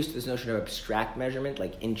 we're very used to this notion of abstract measurement,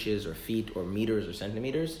 like inches or feet or meters or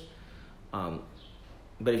centimeters.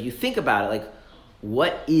 But if you think about it, like,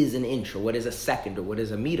 what is an inch or what is a second or what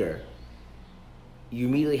is a meter, you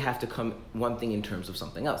immediately have to come one thing in terms of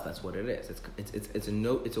something else. That's what it is.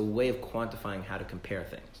 It's a way of quantifying how to compare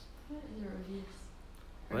things. What is a revius?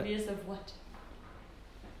 What? Revius of what?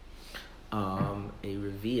 A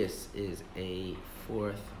revius is a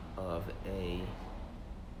fourth of a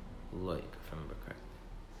loik, if I remember correct.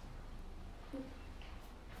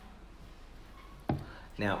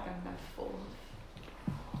 Now, I'm not full.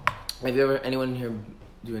 have you ever, anyone here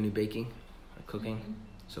do any baking or cooking? Mm-hmm.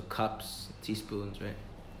 So cups, teaspoons, right?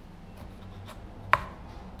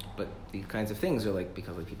 But these kinds of things are like,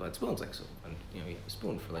 because like people had spoons, like, so, and, you have a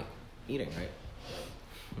spoon for like eating, right?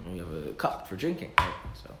 And you have a cup for drinking, right?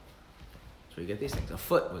 So you get these things. A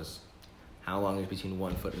foot was how long is between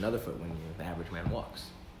one foot and another foot when the average man walks.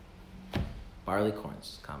 Barley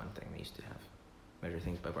corns, common thing. They used to measure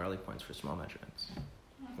things by barley corns for small measurements.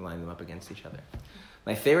 Line them up against each other.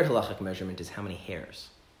 My favorite halachic measurement is how many hairs.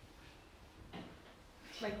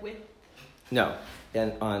 Like width? No.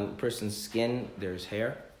 And on a person's skin, there's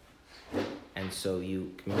hair. And so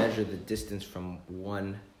you can measure the distance from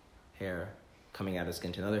one hair coming out of the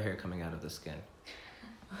skin to another hair coming out of the skin.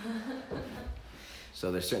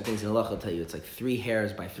 So there's certain things in halacha will tell you it's like 3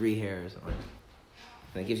 hairs by 3 hairs.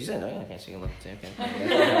 And it gives you sense. Oh, yeah, okay, so you can look and say, okay, that's what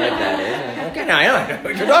that is. Okay, now I know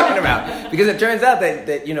what you're talking about. Because it turns out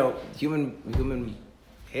that human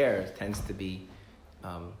hair tends to be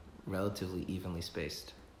relatively evenly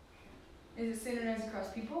spaced. Is it standardized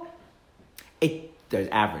across people? There's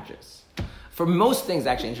averages. For most things,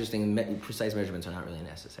 actually interesting, precise measurements are not really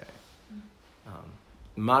necessary.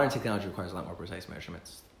 Modern technology requires a lot more precise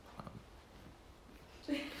measurements.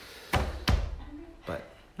 But,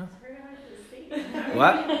 no.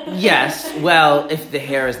 What? Yes. Well, if the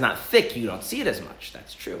hair is not thick, you don't see it as much.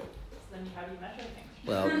 That's true. Then how do you measure things?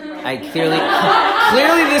 Well,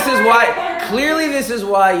 clearly this is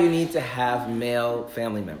why you need to have male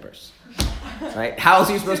family members. Right? How else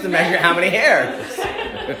are you supposed to measure how many hairs?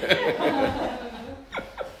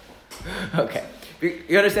 Okay.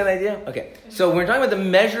 You understand the idea? Okay. So when we're talking about the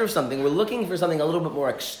measure of something, we're looking for something a little bit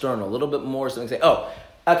more external, a little bit more something say, oh,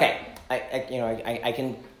 okay, I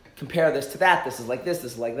can compare this to that. This is like this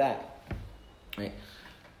is like that. Right?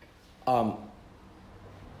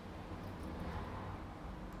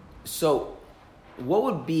 So what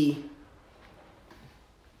would be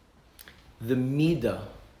the midah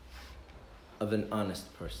of an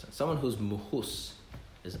honest person? Someone who's muhus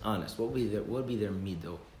is honest. What would be their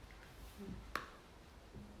midah?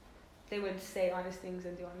 They would say honest things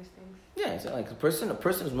and do honest things. Yeah, so like a person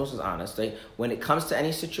who's most honest, right? When it comes to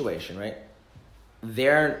any situation, right?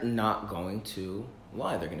 They're not going to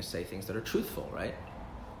lie. They're going to say things that are truthful, right?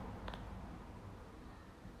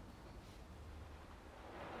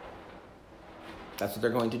 That's what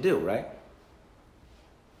they're going to do, right?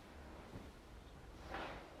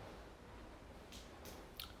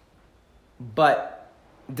 But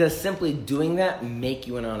does simply doing that make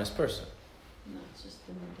you an honest person? No, it's just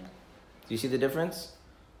the middle. Do you see the difference?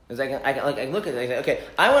 Because I can look at it and say, okay,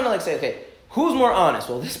 I want to say, okay, who's more honest?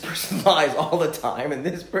 Well, this person lies all the time, and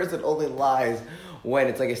this person only lies when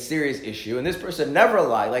it's like a serious issue, and this person never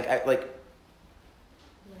lies.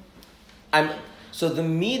 So the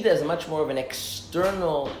midah is much more of an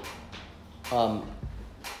external,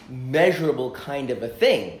 measurable kind of a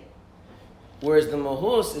thing, whereas the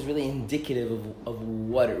mohus is really indicative of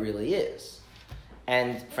what it really is.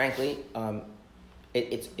 And frankly,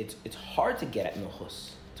 it's hard to get at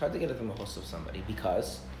mohus. It's hard to get at the mohus of somebody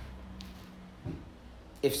because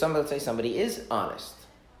if somebody is honest,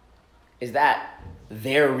 is that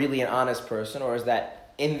they're really an honest person, or is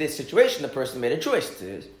that in this situation the person made a choice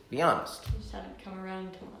to be honest? You just haven't come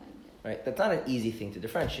around to lying yet. Right? That's not an easy thing to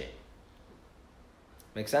differentiate.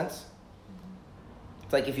 Make sense? Mm-hmm.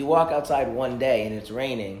 It's like if you walk outside one day and it's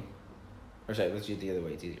raining, or sorry, let's do it the other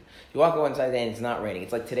way, it's easier. You walk outside and it's not raining.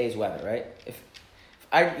 It's like today's weather, right? If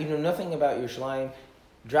you know nothing about Yerushalayim,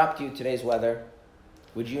 dropped you today's weather,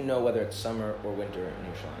 would you know whether it's summer or winter in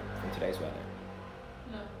Yerushalayim from today's weather?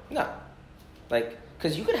 No. No. Like,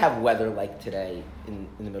 because you could have weather like today in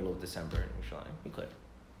the middle of December in Yerushalayim. You could.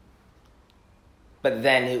 But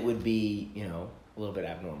then it would be, a little bit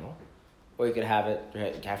abnormal. Or you could have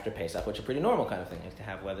it after Pesach, which is a pretty normal kind of thing. You have to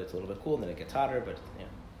have weather, it's a little bit cool, then it gets hotter, but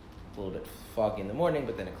a little bit foggy in the morning,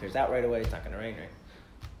 but then it clears out right away. It's not going to rain, right?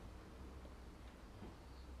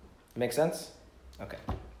 Make sense? Okay.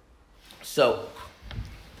 So,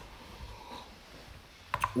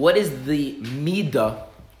 what is the midah?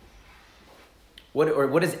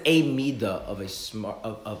 What is a midah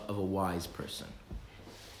of a wise person?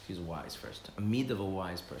 He's wise first. A midah of a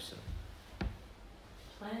wise person.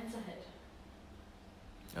 Plans ahead.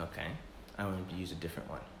 Okay. I wanted to use a different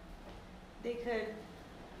one. They could.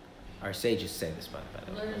 Our sages say this, by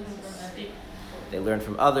the way. Learn from others. They learn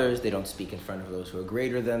from others. They don't speak in front of those who are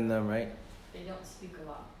greater than them, right? They don't speak a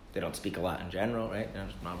lot. They don't speak a lot in general, right? They're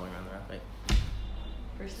just mumbling around the rough, right?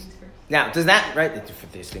 First things first. Now, does that, right?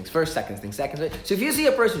 First things first, second things second, right? So if you see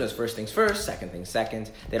a person who does first things first, second things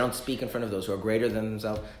second, they don't speak in front of those who are greater than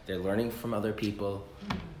themselves, they're learning from other people,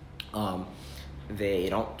 they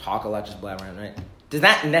don't talk a lot, just blab around, right? Does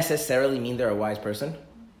that necessarily mean they're a wise person?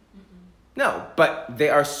 No, but they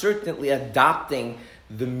are certainly adopting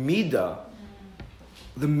the midah,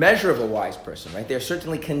 the measure of a wise person, right? They're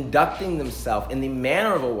certainly conducting themselves in the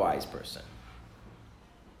manner of a wise person.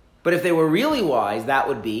 But if they were really wise, that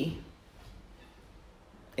would be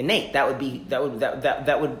innate. That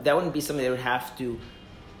wouldn't be something they would have to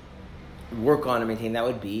work on and maintain. That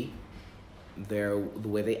would be the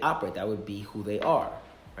way they operate. That would be who they are,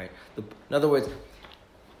 right? In other words,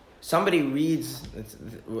 somebody reads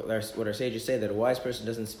what our sages say, that a wise person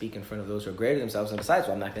doesn't speak in front of those who are greater than themselves, and besides,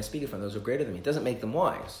 I'm not going to speak in front of those who are greater than me. It doesn't make them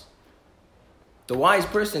wise. The wise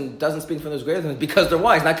person doesn't speak in front of those greater than them because they're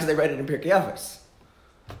wise, not because they read it in Pirkei Avos.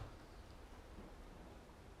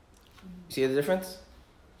 See the difference?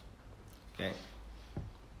 Okay.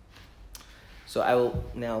 So I will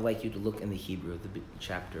now like you to look in the Hebrew,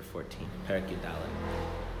 chapter 14, Perek Yud Dalet.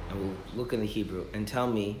 And we'll look in the Hebrew and tell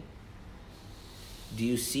me, do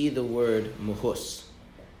you see the word muhus?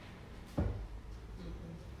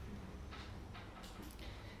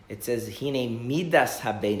 It says, Hine midas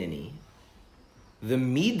ha-beinani. The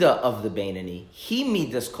midah of the beinani, he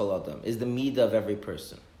midas kol adam, is the midah of every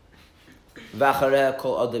person. V'achareh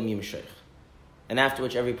kol adam yimshech. And after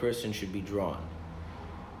which every person should be drawn.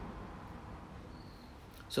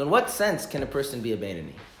 So in what sense can a person be a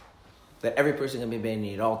beinani? That every person can be a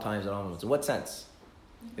beinani at all times, at all moments. In what sense?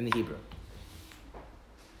 In the Hebrew.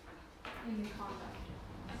 In the conduct.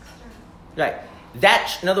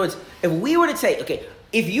 Right. In other words, if we were to say, okay,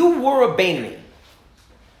 if you were a beinani,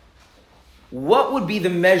 what would be the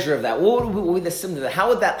measure of that? What would be the symptom of that? How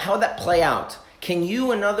would that play out? Can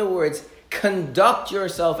you, in other words, conduct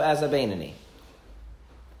yourself as a beinani?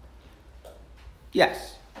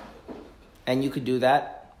 Yes. And you could do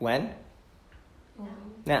that when?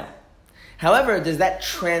 Now. However, does that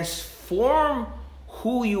transform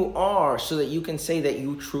who you are so that you can say that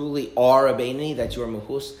you truly are a beinani, that you are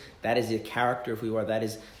muhus, that is your character of who you are, that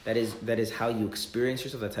is how you experience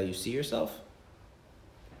yourself, that's how you see yourself?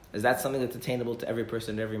 Is that something that's attainable to every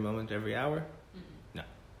person at every moment, every hour? No.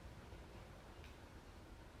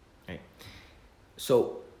 Right.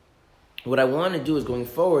 So, what I want to do is going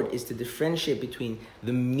forward is to differentiate between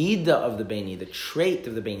the midah of the beinani, the trait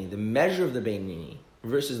of the beinani, the measure of the beinani,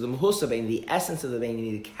 versus the muhus of beinani, the essence of the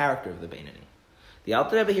beinani, the character of the beinani. The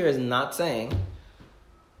Alter Rebbe here is not saying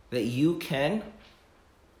that you can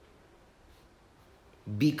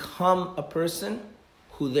become a person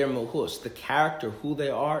who they're muhus. The character, who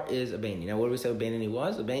they are, is a beinani. Now, what do we say a beinani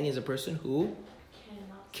was? A beinani is a person who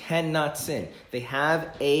cannot sin. They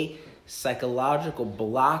have a psychological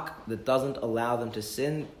block that doesn't allow them to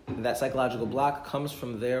sin. That psychological block comes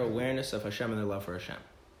from their awareness of Hashem and their love for Hashem.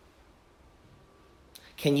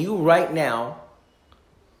 Can you right now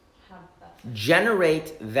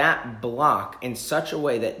generate that block in such a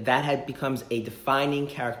way that becomes a defining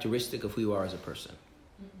characteristic of who you are as a person?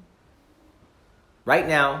 Right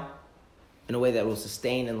now, in a way that will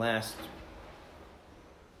sustain and last.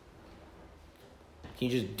 Can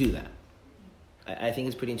you just do that? I think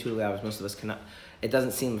it's pretty intuitively obvious. Most of us cannot. It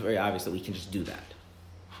doesn't seem very obvious that we can just do that.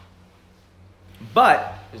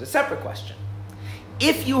 But there's a separate question.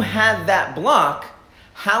 If you had that block,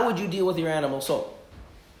 how would you deal with your animal soul?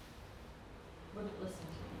 Wouldn't listen to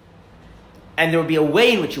it. And there would be a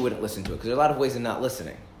way in which you wouldn't listen to it, because there are a lot of ways of not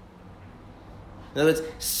listening. In other words,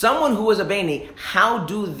 someone who was a beinani, how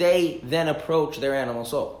do they then approach their animal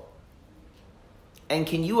soul? And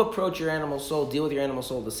can you approach your animal soul, deal with your animal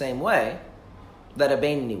soul the same way that a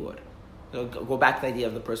beinani would? So go back to the idea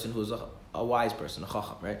of the person who's a wise person, a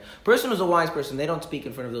chacham, right? Person who's a wise person, they don't speak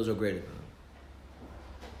in front of those who are greater than them.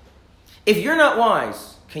 If you're not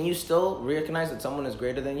wise, can you still recognize that someone is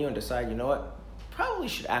greater than you and decide, you know what, probably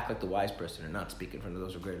should act like the wise person and not speak in front of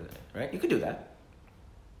those who are greater than me, right? You could do that.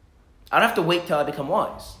 I don't have to wait till I become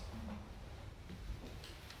wise.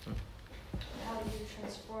 How do you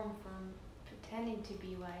transform from pretending to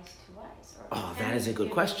be wise to wise? Oh, that is a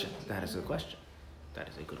good question. That is a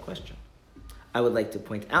good question. I would like to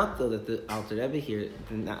point out, though, that the Alter Rebbe here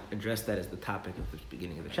did not address that as the topic of the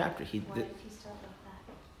beginning of the chapter. Why did he start like that?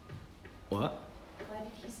 What? Why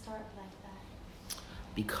did he start like that?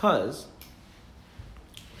 Because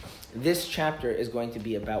this chapter is going to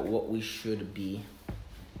be about what we should be,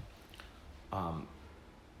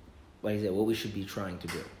 what we should be trying to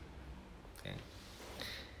do. Okay.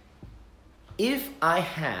 If I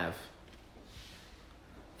have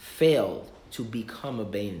failed to become a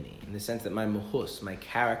Beinoni, in the sense that my mahus, my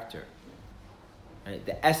character, right,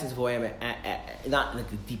 the essence of who I am, not like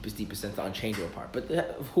the deepest sense, the unchangeable part, but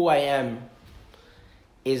of who I am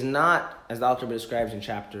is not, as the Alter Rebbe describes in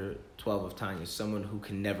chapter 12 of Tanya, someone who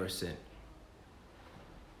can never sin.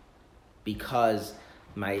 Because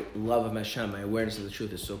my love of Hashem, my awareness of the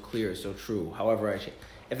truth is so clear, so true, however I change.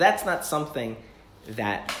 If that's not something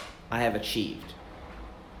that I have achieved,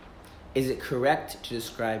 is it correct to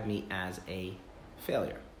describe me as a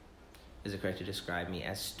failure? Is it correct to describe me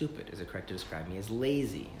as stupid? Is it correct to describe me as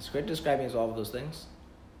lazy? Is it correct to describe me as all of those things?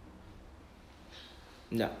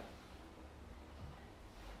 No.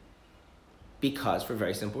 Because, for a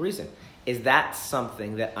very simple reason, is that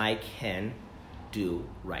something that I can do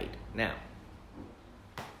right now?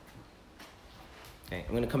 Okay,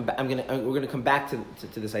 we're going to come back to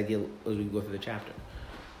this idea as we go through the chapter.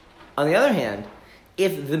 On the other hand,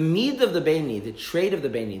 if the mid of the Beinoni, the trait of the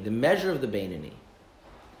Beinoni, the measure of the Beinoni,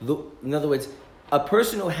 in other words, a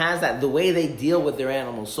person who has that, the way they deal with their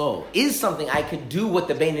animal soul, is something I could do what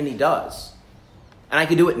the Beinoni does, and I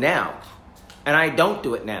could do it now, and I don't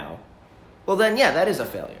do it now, well then, yeah, that is a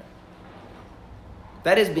failure.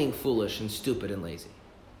 That is being foolish and stupid and lazy.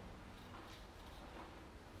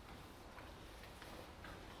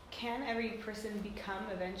 Can every person become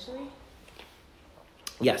eventually?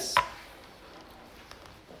 Yes.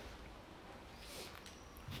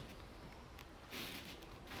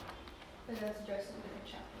 But that's addressed in a different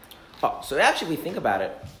chapter. Oh, so actually, if we think about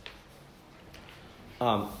it,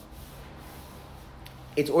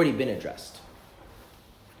 it's already been addressed,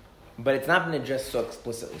 but it's not been addressed so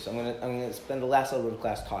explicitly. So I'm gonna spend the last little bit of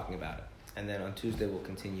class talking about it, and then on Tuesday we'll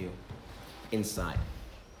continue inside.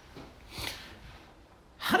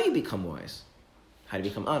 How do you become wise? How do you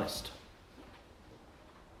become honest?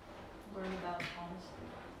 Learn about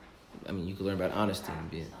honesty. I mean, you can learn about honesty and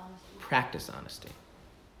Practice practice honesty.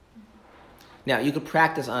 Now, you could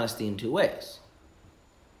practice honesty in two ways.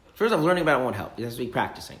 First off, learning about it won't help. You have to be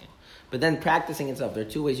practicing it. But then practicing itself, there are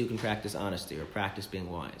two ways you can practice honesty or practice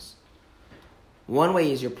being wise. One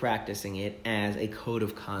way is you're practicing it as a code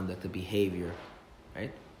of conduct, a behavior,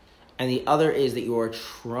 right? And the other is that you are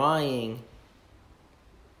trying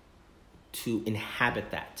to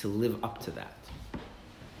inhabit that, to live up to that.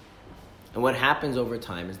 And what happens over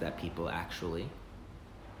time is that people actually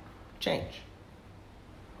change.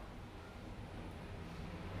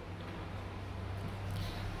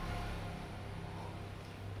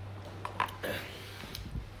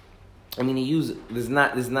 I mean, there's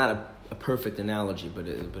not a perfect analogy, but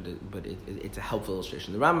it's a helpful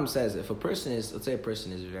illustration. The Rambam says if a person is, let's say a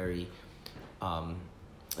person is very,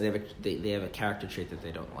 they have a character trait that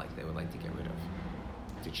they don't like, they would like to get rid of,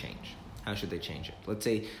 to change. How should they change it? Let's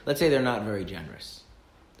say they're not very generous,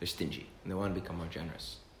 they're stingy, and they want to become more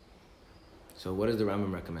generous. So what does the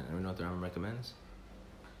Rambam recommend? I don't know what the Rambam recommends.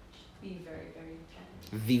 Be very, very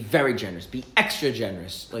generous. Be very generous. Be extra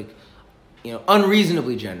generous, like,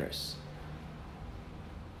 unreasonably generous.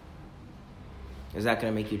 Is that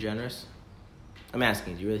going to make you generous? I'm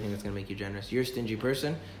asking, do you really think that's going to make you generous? You're a stingy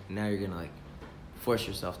person, and now you're going to, force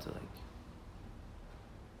yourself to,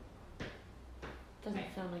 Doesn't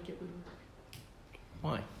sound like it would work.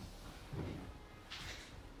 Why?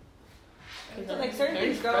 Like certain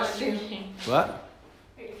things go on. What?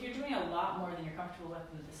 If you're doing a lot more than you're comfortable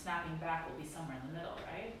with, then the snapping back will be somewhere in the middle,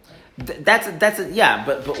 right? Yeah,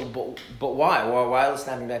 but why? Why will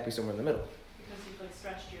snapping back be somewhere in the middle? Because you've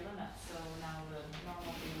stretched your limits, so now the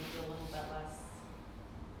normal thing would feel a little bit less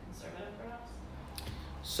conservative, perhaps.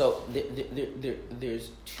 So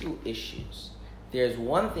there's two issues. There's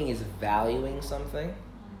one thing is valuing something,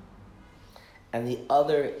 and the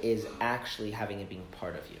other is actually having it being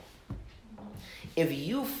part of you. If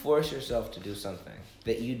you force yourself to do something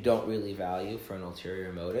that you don't really value for an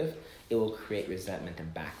ulterior motive, it will create resentment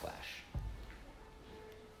and backlash.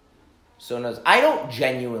 So in other words, I don't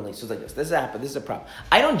genuinely, so it's like this is a problem.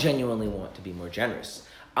 I don't genuinely want to be more generous.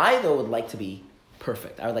 I, though, would like to be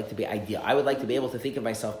perfect. I would like to be ideal. I would like to be able to think of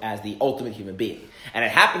myself as the ultimate human being. And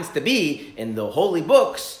it happens to be in the holy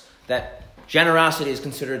books that generosity is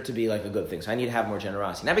considered to be like a good thing. So I need to have more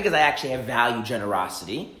generosity. Not because I actually value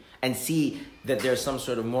generosity and see that there's some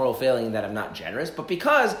sort of moral failing that I'm not generous, but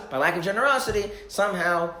because my lack of generosity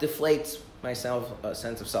somehow deflates myself a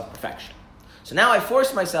sense of self-perfection. So now I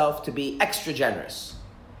force myself to be extra generous.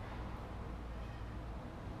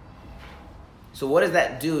 So what does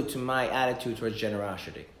that do to my attitude towards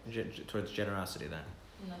generosity? Towards generosity, then?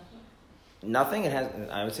 Nothing. It has.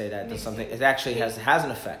 I would say that does something. It actually has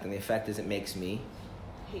an effect, and the effect is it makes me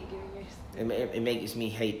hate giving yourself. It makes me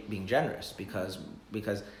hate being generous because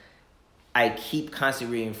I keep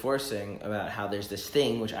constantly reinforcing about how there's this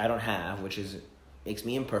thing which I don't have, which makes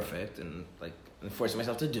me imperfect, and forcing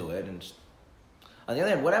myself to do it. And on the other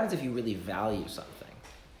hand, what happens if you really value something,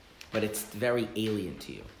 but it's very alien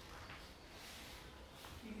to you?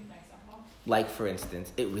 Like, for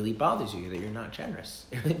instance, it really bothers you that you're not generous.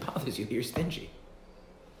 It really bothers you that you're stingy.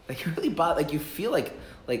 Like, you really you feel like,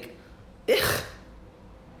 ugh.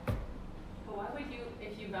 But why would you,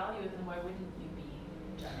 if you value it, then why wouldn't you be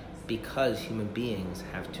generous? Because human beings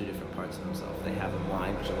have two different parts of themselves. They have a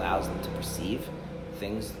mind which allows them to perceive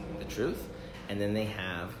things, the truth, and then they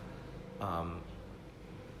have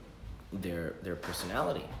their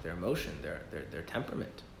personality, their emotion, their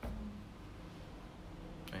temperament.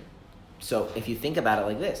 So if you think about it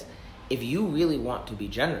like this, if you really want to be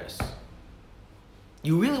generous,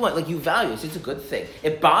 you really want, you value it, it's a good thing.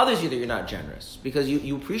 It bothers you that you're not generous because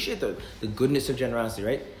you appreciate the goodness of generosity,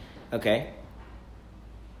 right? Okay?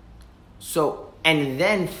 So, and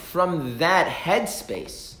then from that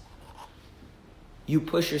headspace, you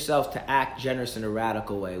push yourself to act generous in a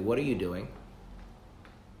radical way. What are you doing?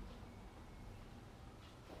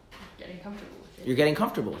 Getting comfortable with it. You're getting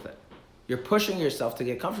comfortable with it. You're pushing yourself to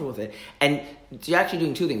get comfortable with it. And you're actually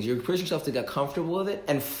doing two things. You're pushing yourself to get comfortable with it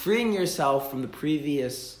and freeing yourself from the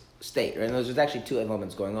previous state. Right? And there's actually two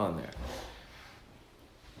elements going on there.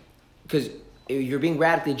 Because if you're being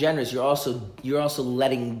radically generous, you're also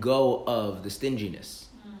letting go of the stinginess.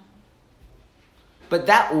 But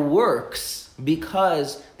that works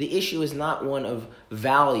because the issue is not one of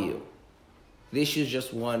value. The issue is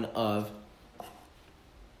just one of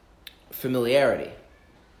familiarity.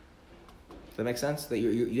 Does that make sense? That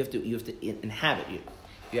you have to inhabit it.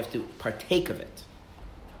 You have to partake of it.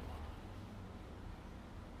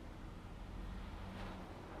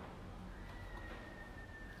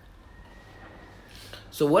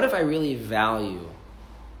 So what if I really value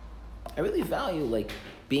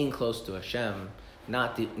being close to Hashem,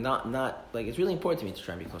 not it's really important to me to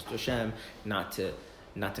try and be close to Hashem, not to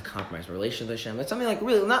compromise my relation with Hashem. That's something like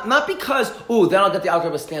really not because then I'll get the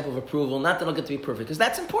algebra stamp of approval, not that I'll get to be perfect, because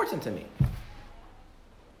that's important to me.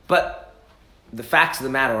 But the facts of the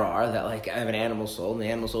matter are that I have an animal soul, and the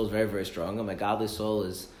animal soul is very, very strong, and my godly soul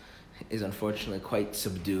is unfortunately quite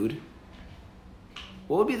subdued.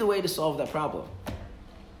 What would be the way to solve that problem?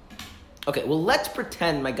 Okay, well, let's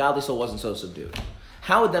pretend my godly soul wasn't so subdued.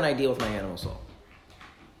 How would then I deal with my animal soul?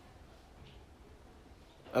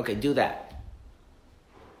 Okay, do that.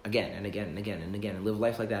 Again and again and again and again, and live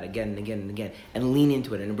life like that again and again and again, and lean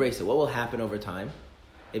into it and embrace it. What will happen over time?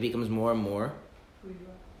 It becomes more and more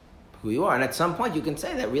who you are. And at some point, you can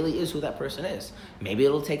say that really is who that person is. Maybe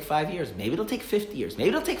it'll take 5 years. Maybe it'll take 50 years. Maybe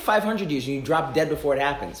it'll take 500 years and you drop dead before it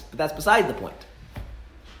happens. But that's beside the point.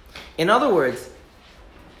 In other words,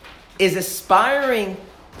 is aspiring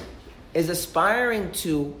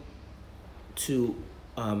to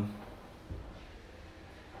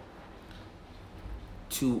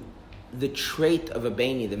the trait of a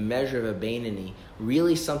Baini, the measure of a Bainini,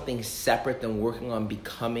 really something separate than working on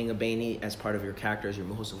becoming a Baini as part of your character, as your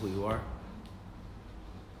muhus of who you are?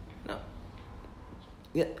 No.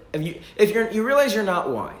 Yeah, if you realize you're not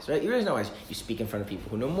wise, right? You realize you're not wise. You speak in front of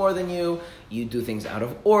people who know more than you. You do things out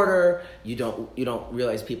of order. You don't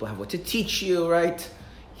realize people have what to teach you, right?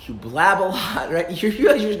 You blab a lot, right? You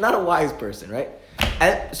realize you're not a wise person, right?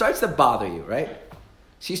 And it starts to bother you, right?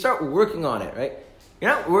 So you start working on it, right? You're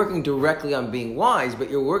not working directly on being wise, but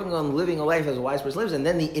you're working on living a life as a wise person lives, and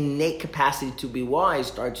then the innate capacity to be wise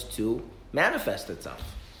starts to manifest itself.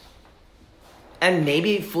 And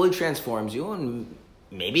maybe it fully transforms you, and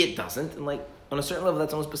maybe it doesn't, and on a certain level,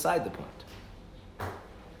 that's almost beside the point.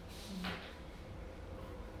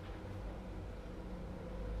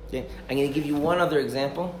 Okay, I'm going to give you one other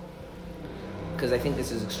example, because I think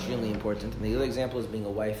this is extremely important, and the other example is being a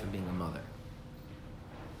wife and being a mother.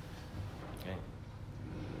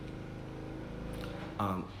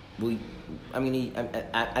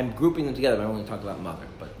 I'm grouping them together, but I only talk about mother.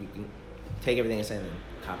 But you can take everything I say and then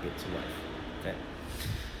copy it to wife. Okay.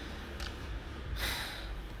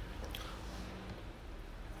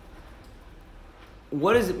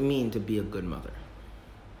 What does it mean to be a good mother?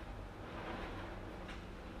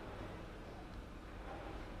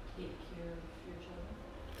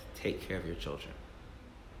 Take care of your children.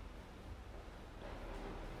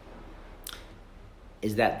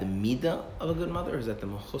 Is that the midah of a good mother, or is that the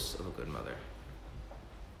mahus of a good mother?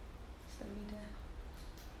 It's the midah.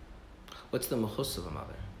 What's the mahus of a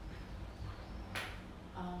mother?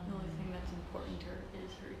 The only thing that's important to her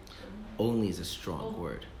is her children. Only is a strong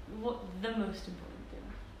word. Well, the most important thing.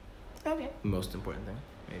 Okay. Most important thing,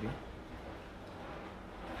 maybe.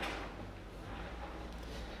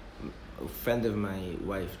 A friend of my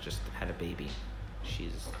wife just had a baby.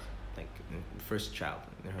 She's like first child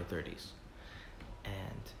in her 30s.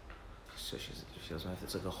 And so she goes,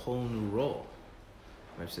 it's like a whole new role.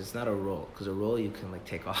 She says, it's not a role, because a role you can like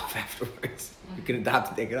take off afterwards. You can adopt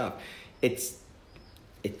and take it off. It's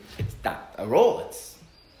not a role. It's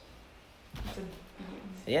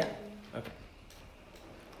yeah. Okay.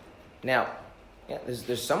 Now, yeah,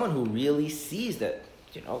 there's someone who really sees that,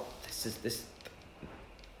 this is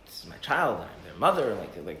my child, and I'm their mother,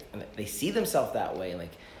 and they see themselves that way, and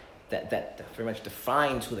like that very much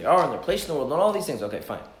defines who they are and their place in the world and all these things. Okay,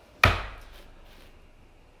 fine.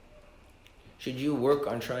 Should you work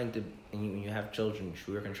on trying to, when you have children, should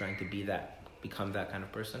you work on trying to become that kind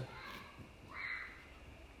of person?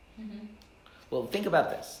 Mm-hmm. Well, think about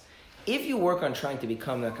this. If you work on trying to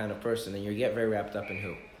become that kind of person, then you get very wrapped up in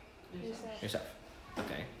who? Yourself.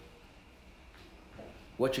 Okay.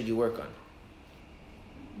 What should you work on?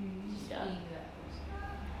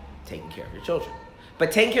 Taking care of your children.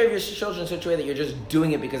 But taking care of your children in such a way that you're just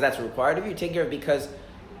doing it because that's required of you. Take care of it because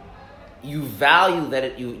you value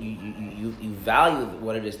that you value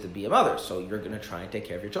what it is to be a mother. So you're going to try and take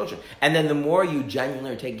care of your children. And then the more you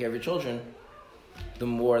genuinely are taking care of your children, the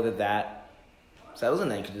more that settles in.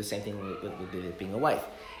 Then you can do the same thing with being a wife.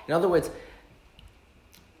 In other words,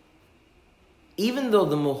 even though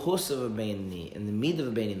the mohus of a beinoni and the mid of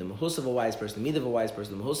a beinoni, the mohus of a wise person, the mid of a wise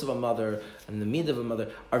person, the mohus of a mother and the mid of a mother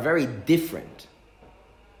are very different.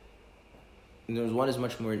 And one is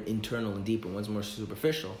much more internal and deep, and one's more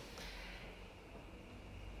superficial.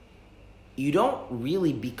 You don't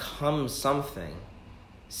really become something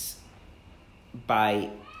by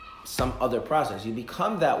some other process. You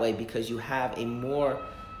become that way because you have a more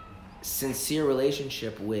sincere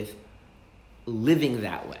relationship with living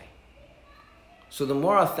that way. So the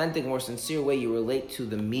more authentic, more sincere way you relate to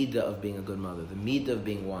the midah of being a good mother, the midah of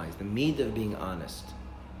being wise, the midah of being honest,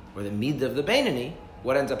 or the midah of the beinoni,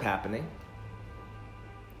 what ends up happening?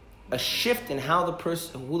 A shift in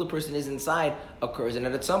who the person is inside occurs, and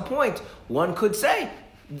at some point, one could say,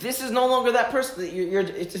 "This is no longer that person.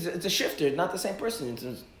 It's a shifter, not the same person."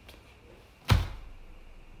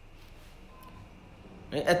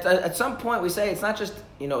 At some point, we say it's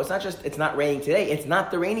not raining today. It's not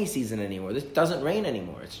the rainy season anymore. This doesn't rain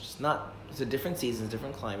anymore. It's just not. It's a different season, it's a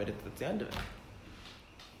different climate. It's the end of it.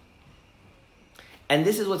 And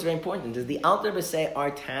this is what's very important. Does the Alter Rebbe say our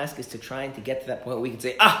task is to try and to get to that point where we can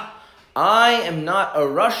say, I am not a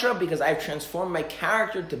Rasha because I've transformed my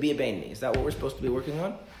character to be a beinoni. Is that what we're supposed to be working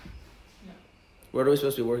on? No. What are we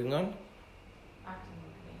supposed to be working on? Acting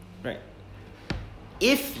like a beinoni. Right.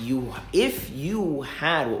 If you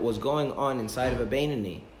had what was going on inside of a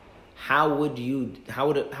beinoni, how would you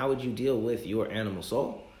deal with your animal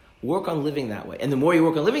soul? Work on living that way, and the more you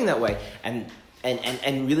work on living that way, and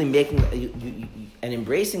really making and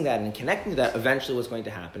embracing that and connecting to that, eventually, what's going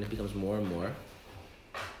to happen? It becomes more and more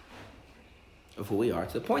of who we are,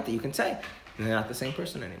 to the point that you can say they're not the same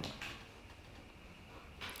person anymore.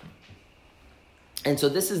 And so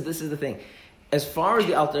this is the thing. As far as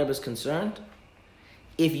the Alter Rebbe is concerned,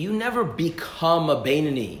 if you never become a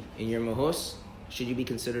beinoni in your mahus, should you be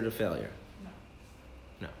considered a failure?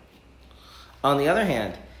 No. On the other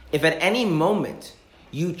hand, if at any moment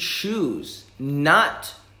you choose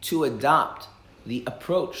not to adopt the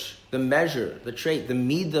approach, the measure, the trait, the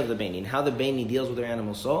midah of the beinoni, and how the beinoni deals with their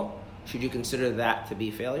animal soul, should you consider that to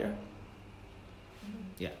be failure?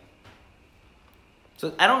 Yeah.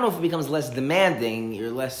 So I don't know if it becomes less demanding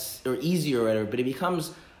or easier or whatever, but it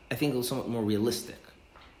becomes, I think, somewhat more realistic.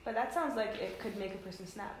 But that sounds like it could make a person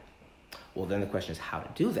snap. Well, then the question is how to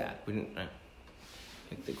do that.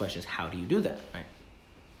 The question is how do you do that, right?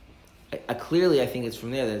 Clearly, I think it's from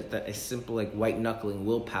there that a simple white knuckling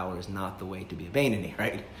willpower is not the way to be a beinoni,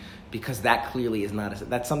 right? Because that clearly is not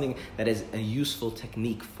that's something that is a useful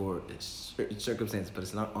technique for certain circumstances, but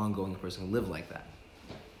it's not ongoing. A person can live like that.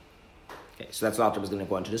 Okay, so that's what Alter is going to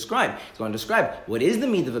go on to describe. He's going to describe what is the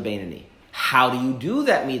midah of a beinoni. How do you do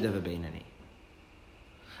that midah of a beinoni?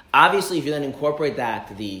 Obviously, if you then incorporate that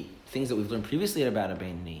to the things that we've learned previously about a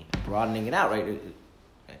beinoni, broadening it out, right?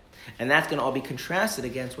 And that's going to all be contrasted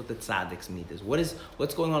against what the tzaddik's midah is.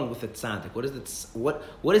 What's going on with the tzaddik? What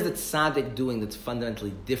is the tzaddik doing that's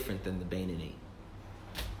fundamentally different than the beinoni?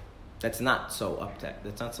 That's not so uptake.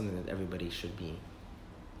 That's not something that everybody should be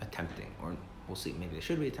attempting, or we'll see. Maybe they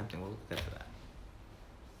should be attempting. We'll get to that.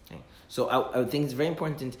 Okay. So I would think it's very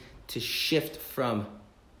important to shift from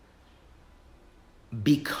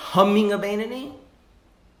becoming a beinoni,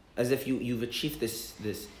 as if you've achieved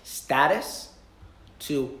this status,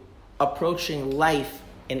 to approaching life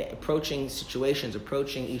and approaching situations,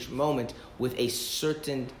 approaching each moment with a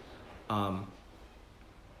certain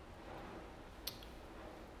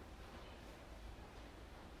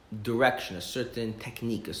direction, a certain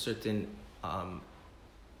technique, a certain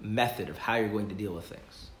method of how you're going to deal with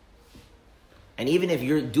things. And even if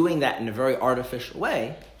you're doing that in a very artificial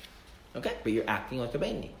way, okay, but you're acting like a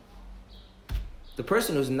beinoni. The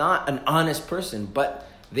person who's not an honest person, but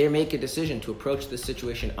they make a decision to approach this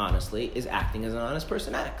situation honestly, is acting as an honest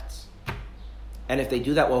person acts. And if they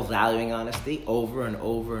do that while valuing honesty over and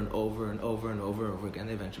over and over and over and over and over again,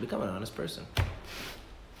 they eventually become an honest person.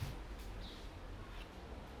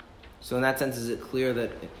 So in that sense, is it clear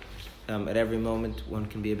that at every moment one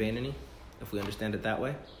can be a beinoni, if we understand it that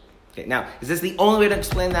way? Okay, now, is this the only way to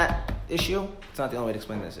explain that issue? It's not the only way to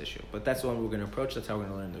explain this issue, but that's the one we're going to approach. That's how we're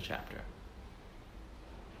going to learn the chapter.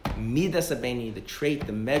 Midas beinoni, the trait,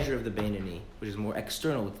 the measure of the beinoni, which is more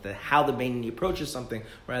external, it's how the beinoni approaches something,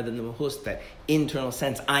 rather than the mahus, that internal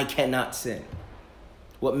sense, I cannot sin.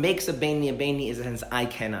 What makes a beinoni is the sense, I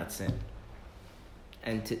cannot sin.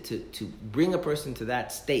 And to bring a person to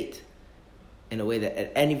that state in a way that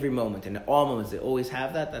at every moment, and at all moments, they always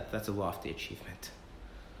have that's a lofty achievement.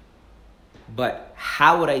 But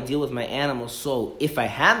how would I deal with my animal soul if I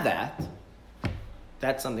have that?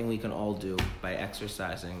 That's something we can all do by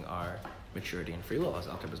exercising our maturity and free will, as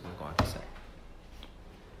Alter is going to go on to say.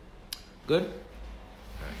 Good?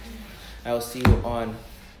 Right. I will see you on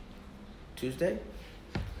Tuesday,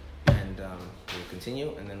 and we'll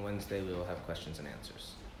continue, and then Wednesday we will have questions and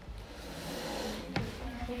answers.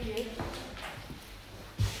 Thank you.